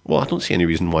that? Well, I don't see any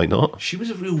reason why not. She was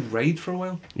a real ride for a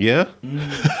while. Yeah,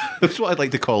 that's what I'd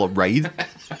like to call it. Ride.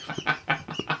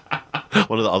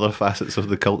 One of the other facets of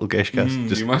the cult of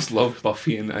Geshcast. You must love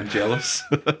Buffy and Angelus.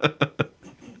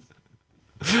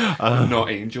 Not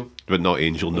Angel. But not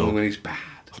Angel. No, No, when he's bad.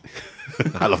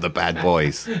 I love the bad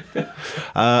boys.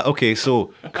 Okay,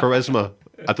 so charisma.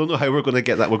 I don't know how we're going to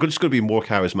get that. We're just going to be more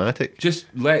charismatic. Just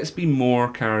let's be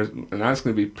more charismatic, and that's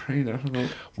going to be pretty difficult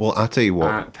Well, I tell you what.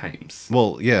 at times.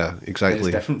 Well, yeah, It's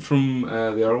exactly. different from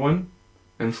the other one,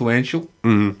 influential.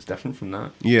 It's different from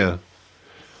that. Yeah.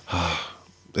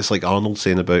 It's like Arnold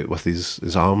saying about with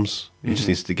his arms. He just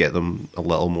needs to get them a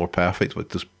little more perfect,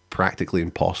 which is practically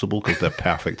impossible because they're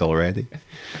perfect already.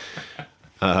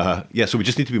 Yeah, so we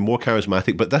just need to be more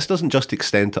charismatic. But this doesn't just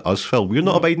extend to us, Phil. We're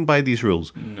not abiding by these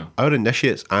rules. No. Our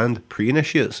initiates and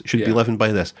pre-initiates should be Yeah. living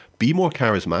by this. Be more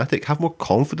charismatic. Have more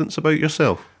confidence about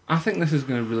yourself. I think this is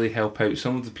going to really help out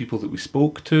some of the people that we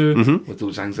spoke to with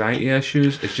those anxiety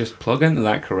issues. It's just plug into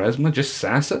that charisma, just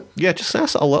sass it, Yeah, just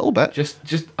sass it a little bit. just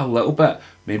a little bit.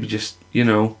 Maybe just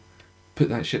put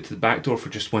that shit to the back door for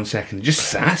just 1 second. Just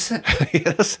sass it.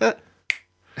 Yeah, that's it.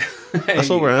 That's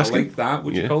all we're asking. I like that.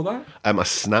 Would you Yeah. call that? I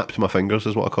snapped my fingers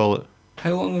is what I call it.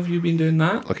 How long have you been doing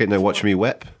that? Okay, now watch me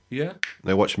whip. Yeah,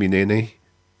 Now watch me nay.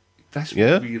 that's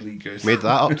Yeah. really good. Made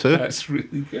that up too. That's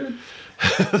really good.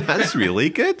 That's really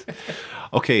good.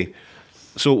 Okay,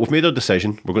 so we've made our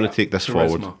decision. We're going to take this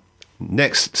forward. Charisma.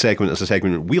 Next segment is a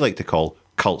segment we like to call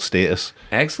Cult Status.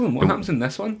 Excellent. What happens in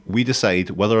this one? We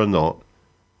decide whether or not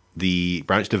the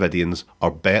Branch Davidians are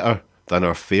better than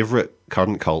our favourite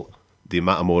current cult, the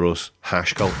Matamoros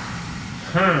Hash Cult.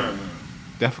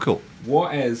 Difficult.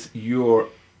 What is your?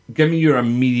 Give me your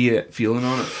immediate feeling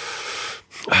on it.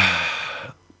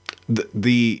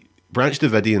 The Branch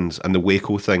Davidians and the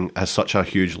Waco thing has such a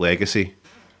huge legacy.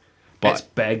 But It's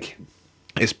big.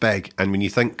 it's big, and when you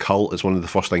think cult, it's one of the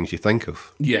first things you think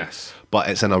of. Yes. But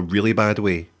it's in a really bad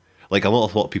way. Like a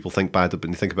lot of people think bad, but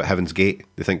when they think about Heaven's Gate,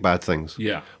 they think bad things.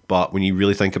 Yeah. But when you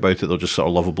really think about it, they're just sort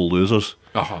of lovable losers.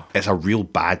 Uh-huh. It's a real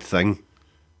bad thing.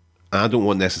 I don't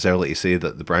want necessarily to say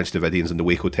that the Branch Davidians and the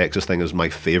Waco, Texas thing is my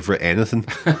favourite anything.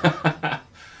 I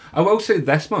will say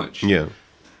this much. Yeah.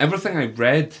 Everything I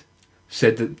read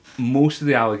said that most of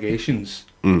the allegations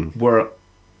Mm. were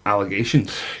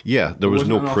allegations. Yeah, there was wasn't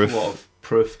no an awful proof. lot of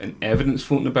proof and evidence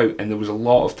floating about, and there was a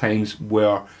lot of times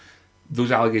where those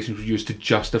allegations were used to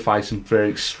justify some very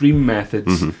extreme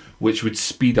methods, Mm-hmm. which would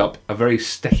speed up a very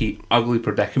sticky, ugly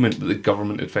predicament that the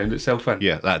government had found itself in.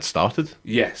 Yeah, that started.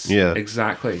 Yes. Yeah.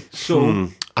 Exactly. So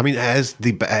I mean, it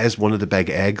is one of the big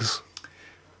eggs.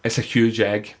 it's a huge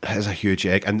egg. It is a huge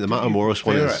egg. And the Matamoros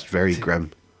one compare is it very to-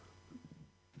 grim.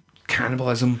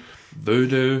 Cannibalism,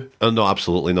 voodoo, Oh, no,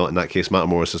 absolutely not. In that case,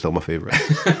 Matamoros is still my favourite.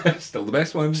 still the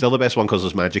best one. Still the best one because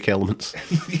there's magic elements.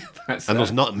 That's And it.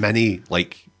 there's not many,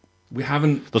 like... We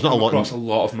haven't There's not a come lot across a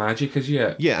lot of magic as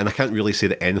yet. Yeah, and I can't really say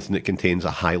that anything that contains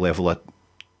a high level of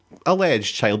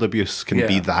alleged child abuse can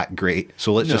be Yeah. that great.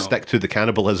 So let's just No. stick to the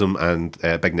cannibalism and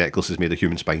big necklaces made of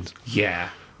human spines. Yeah.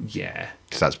 Because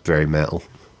that's very metal.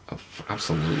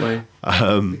 Absolutely.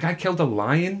 The guy killed a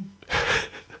lion.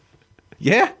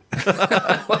 Yeah,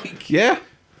 Like, yeah.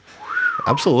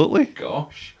 Absolutely.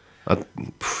 gosh.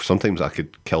 Sometimes I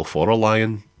could kill for a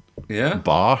lion. Yeah.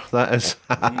 Bar, that is.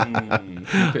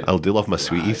 Keep it- I do love my It's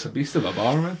sweeties. a beast of a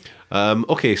bar, man.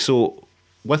 Okay, so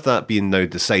with that being now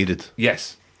decided,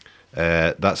 Yes.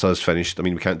 that's us finished. I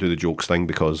mean, we can't do the jokes thing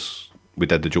because we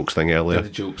did the jokes thing earlier. The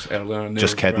jokes earlier. And they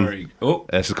Just were kidding. very- Oh.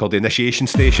 This is called the initiation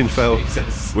station, Phil.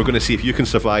 Jesus. We're going to see if you can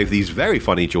survive these very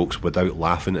funny jokes without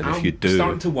laughing, and if you I'm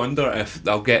starting do, to wonder if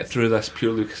I'll get through this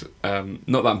purely because,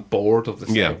 not that I'm bored of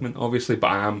the Yeah. segment, obviously, but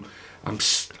I'm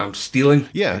stealing.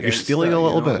 Yeah, you're against stealing it, a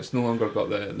little you know, bit. It's no longer got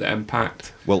the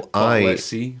impact. well, But let's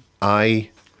see. I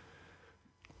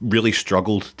really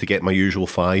struggled to get my usual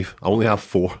 5. I only have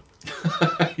 4.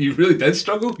 You really did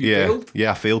struggle. You failed.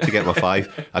 Yeah, I failed to get my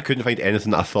 5. I couldn't find anything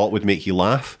that I thought would make you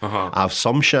laugh. Uh-huh. I have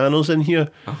some channels in here,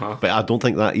 but I don't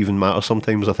think that even matters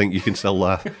sometimes. I think you can still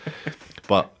laugh.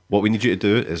 But what we need you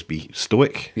to do is be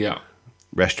stoic, Yeah.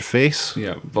 rest your face,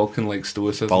 Yeah. Vulcan-like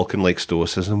stoicism. Vulcan like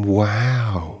stoicism.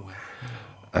 Wow.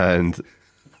 And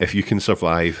if you can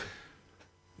survive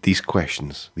these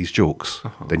questions, these jokes,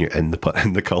 then you're in the cult.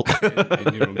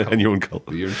 in your own cult. In your own cult.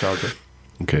 that you're in charge of.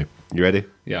 Okay. You ready?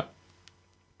 Yeah.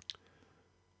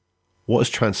 What is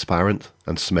transparent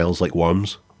and smells like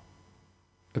worms?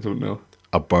 I don't know.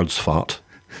 A bird's fart.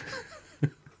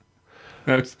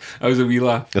 That was a wee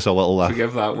laugh. It's a little laugh.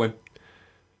 Forgive that one.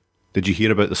 Did you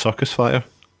hear about the circus fire?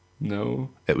 No.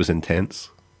 It was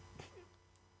intense.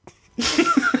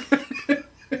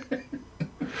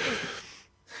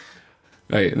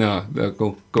 Right, no,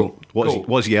 go.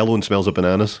 What's yellow and smells of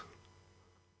bananas?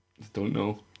 Don't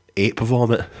know. Ape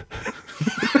vomit.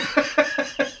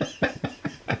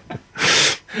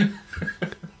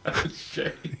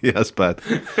 Shit. Yeah, that's bad.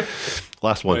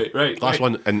 Last one. Right.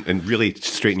 One, and really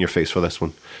straighten your face for this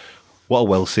one. What I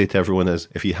will say to everyone is,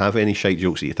 if you have any shite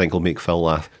jokes that you think will make Phil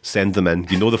laugh, send them in.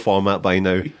 You know the format by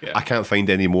now. Yeah. I can't find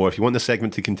any more. If you want the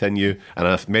segment to continue, and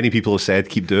if many people have said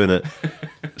keep doing it,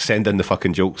 send in the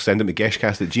fucking jokes. Send them to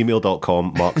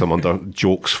geshcast@gmail.com. Mark them under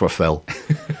jokes for Phil.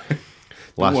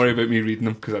 Don't worry about me reading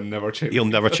them because I never check. You'll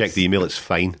never check the email. It's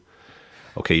fine.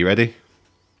 Okay, you ready?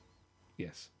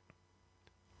 Yes.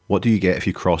 What do you get if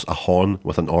you cross a horn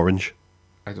with an orange?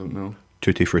 I don't know.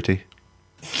 Tutti frutti.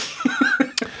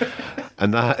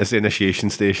 And that is the initiation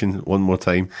station one more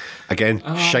time. Again,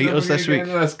 shite us this week.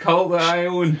 This cult that I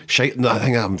own. Shite. No, I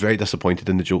think I'm very disappointed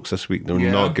in the jokes this week. They're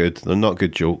not good. They're not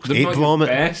good jokes. They're Ape not vomit.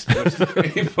 the best, but it's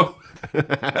ape vomit.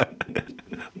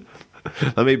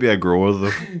 That may be a grower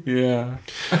though. Yeah.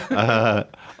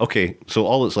 Okay, so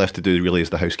all that's left to do really is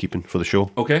the housekeeping for the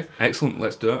show. Okay, excellent.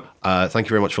 Let's do it. Thank you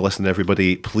very much for listening,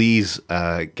 everybody. Please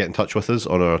get in touch with us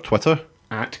on our Twitter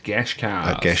At Geshcast.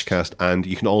 at Geshcast, and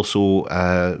you can also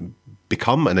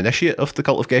become an initiate of the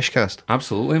Cult of Geshcast.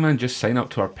 Absolutely, man. Just sign up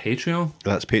to our Patreon.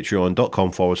 That's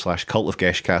patreon.com/Cult of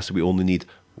Geshcast. We only need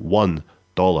 $1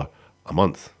 a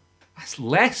month. That's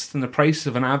less than the price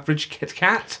of an average Kit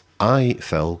Kat. I,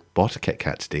 Phil, bought a Kit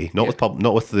Kat today. Not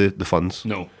with the funds.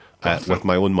 No. With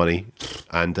my own money.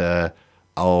 And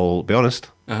I'll be honest,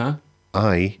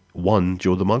 I won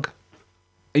Joe the Mug.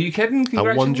 Are you kidding? I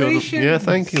won Joe Congratulations. Yeah,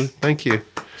 thank you.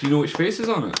 Do you know which face is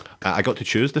on it? I got to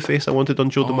choose the face I wanted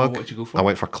on Joe the Mug. What'd you go for? I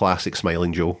went for classic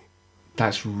Smiling Joe.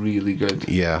 That's really good.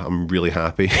 Yeah, I'm really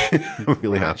happy. I'm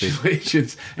really happy.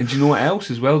 Congratulations. And do you know what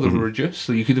else as well? They were reduced,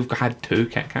 so you could have had 2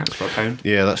 Kit Kats for £1.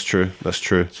 Yeah, that's true.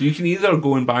 So you can either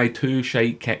go and buy 2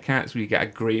 shite Kit Kats where you get a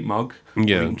great mug, or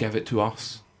you can give it to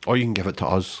us. Or you can give it to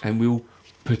us. And we'll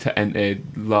put it into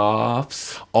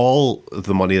laughs. All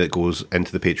the money that goes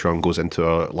into the Patreon goes into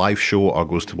our live show or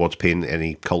goes towards paying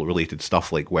any cult-related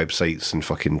stuff like websites and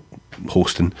fucking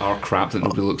hosting. Or crap that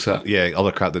nobody looks at. Yeah,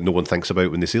 other crap that no one thinks about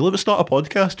when they say, let's start a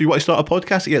podcast. Do you want to start a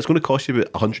podcast? Yeah, it's going to cost you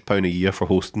about £100 a year for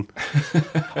hosting.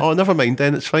 Oh, never mind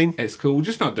then, it's fine. It's cool. We'll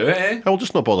just not do it, eh? I'll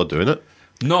just not bother doing it.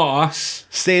 Not us.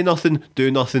 Say nothing, do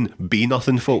nothing, be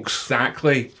nothing, folks.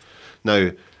 Exactly.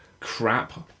 Now,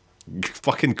 Crap.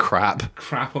 fucking crap.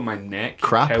 Crap on my neck.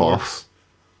 Crap cowards. off.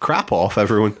 Crap off,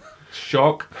 everyone.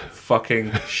 Shock.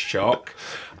 Fucking shock.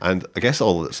 And I guess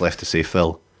all that's left to say,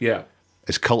 Phil, Yeah.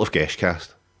 is Cult of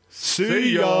Geshcast.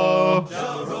 See ya!